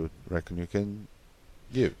tickets you reckon you can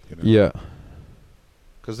give? You know? yeah.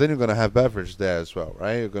 Because then you're gonna have beverage there as well,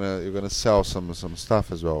 right? You're gonna sell some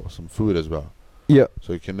stuff as well, some food as well. Yeah.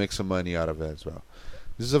 So you can make some money out of it as well.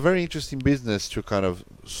 This is a very interesting business to kind of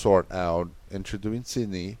sort out and to do in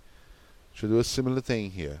Sydney. To do a similar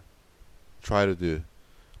thing here. Try to do,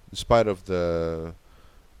 in spite of the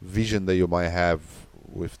vision that you might have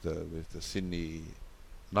with the Sydney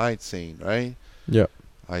night scene, right? Yeah.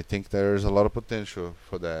 I think there's a lot of potential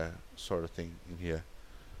for that sort of thing in here.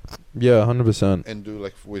 Yeah, 100%. And do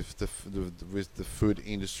like with with the food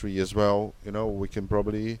industry as well. You know, we can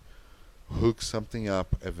probably hook something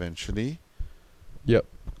up eventually. Yep.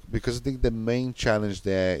 Because I think the main challenge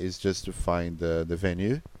there is just to find the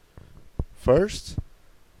venue first,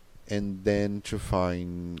 and then to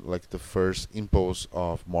find like the first impulse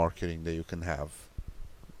of marketing that you can have.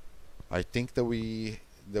 I think that we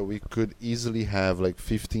could easily have like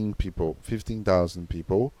 15,000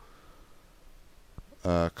 people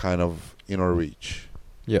kind of in our reach.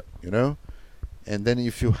 Yep. You know? And then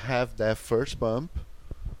if you have that first bump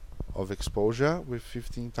of exposure with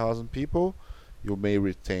 15,000 people, you may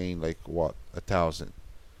retain like 1,000.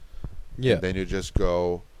 Yeah. And then you just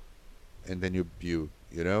go and then you build,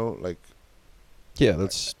 you know, like Yeah,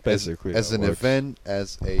 that's basically as how it an works. event,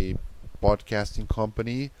 as a podcasting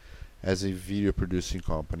company, as a video producing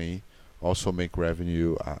company, also make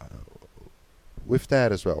revenue with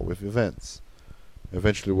that as well, with events.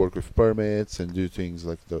 Eventually work with permits and do things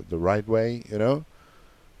like the right way, you know?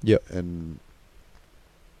 Yep. And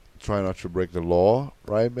try not to break the law,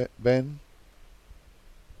 right, Ben?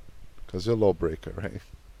 Because you're a lawbreaker, right?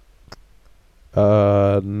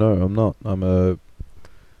 No, I'm not. I'm a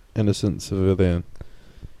innocent civilian.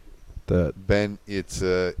 That Ben, it's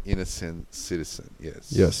a innocent citizen,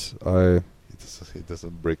 yes. yes, I He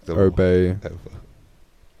doesn't break the law. obey Ever.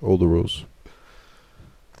 all the rules.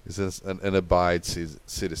 He's an abide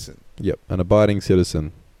citizen Yep, an abiding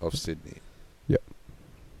citizen. of Sydney. Yep.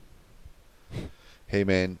 Hey,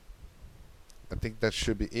 man. I think that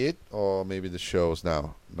should be it, or maybe the shows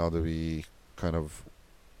now. Now that we kind of...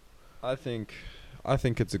 I think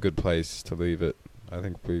it's a good place to leave it. I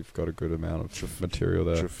think we've got a good amount of material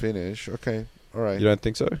there. to finish. Okay, all right. You don't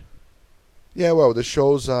think so? Yeah, well, the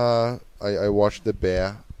shows I watched The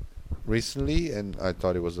Bear recently, and I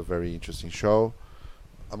thought it was a very interesting show.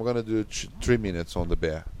 I'm gonna do 3 minutes on The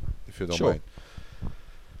Bear, if you don't Sure.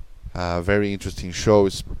 mind. Very interesting show,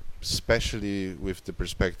 especially with the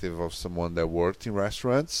perspective of someone that worked in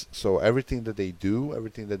restaurants. So everything that they do,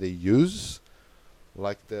 everything that they use,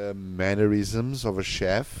 like the mannerisms of a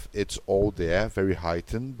chef, it's all there, very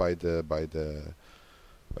heightened by the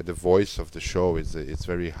voice of the show. It's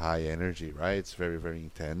very high energy, right? It's very, very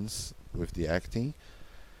intense with the acting,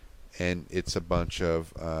 and it's a bunch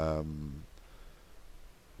of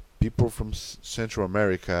people from Central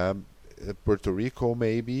America, Puerto Rico,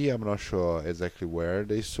 maybe. I'm not sure exactly where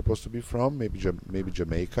they're supposed to be from. Maybe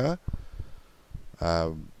Jamaica.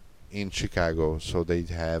 In Chicago, so they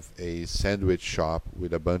have a sandwich shop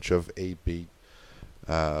with a bunch of 8-bit,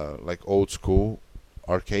 like old school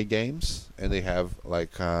arcade games, and they have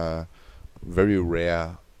like a very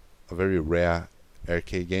rare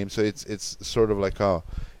arcade game. So it's sort of like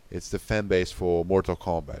it's the fan base for Mortal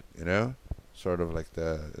Kombat, you know, sort of like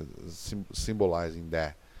the symbolizing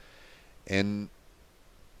that, and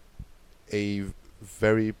a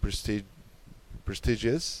very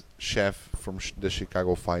prestigious chef from the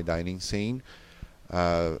Chicago fine dining scene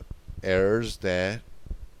airs their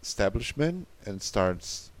establishment and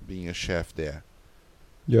starts being a chef there.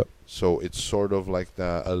 Yep. So it's sort of like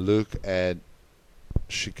a look at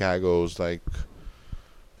Chicago's like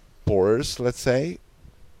poorest, let's say,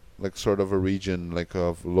 like sort of a region like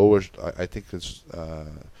of lower. I think it's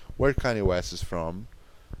where Kanye West is from.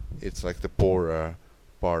 It's like the poorer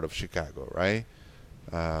part of Chicago, right?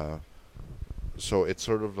 So it's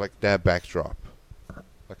sort of like that backdrop.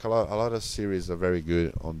 Like a lot of series are very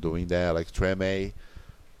good on doing that. Like Treme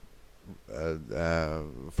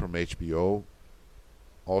from HBO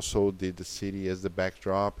also did the city as the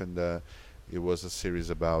backdrop, and It was a series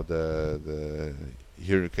about the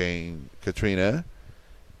Hurricane Katrina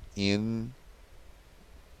in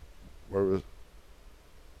where was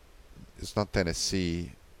it's not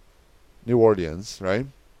Tennessee, New Orleans, right?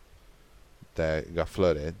 That got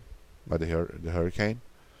flooded by the hurricane.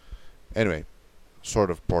 Anyway,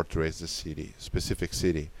 sort of portrays the city, specific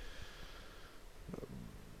city.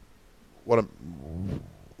 What am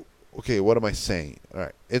what am I saying? All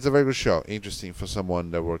right, it's a very good show, interesting for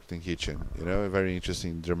someone that worked in kitchen. You know, a very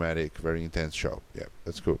interesting, dramatic, very intense show. Yeah,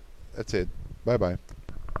 that's cool. That's it. Bye bye.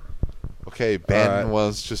 Okay, Ben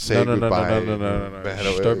wants to say goodbye. No. Ben,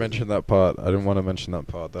 Shh, don't mention that part. I didn't want to mention that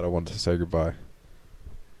part that I wanted to say goodbye.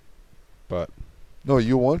 But no,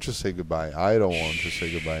 you want to say goodbye. I don't want to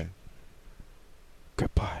say goodbye.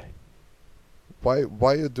 Goodbye. Why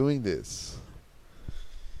are you doing this?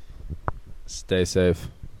 Stay safe.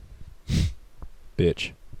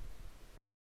 Bitch.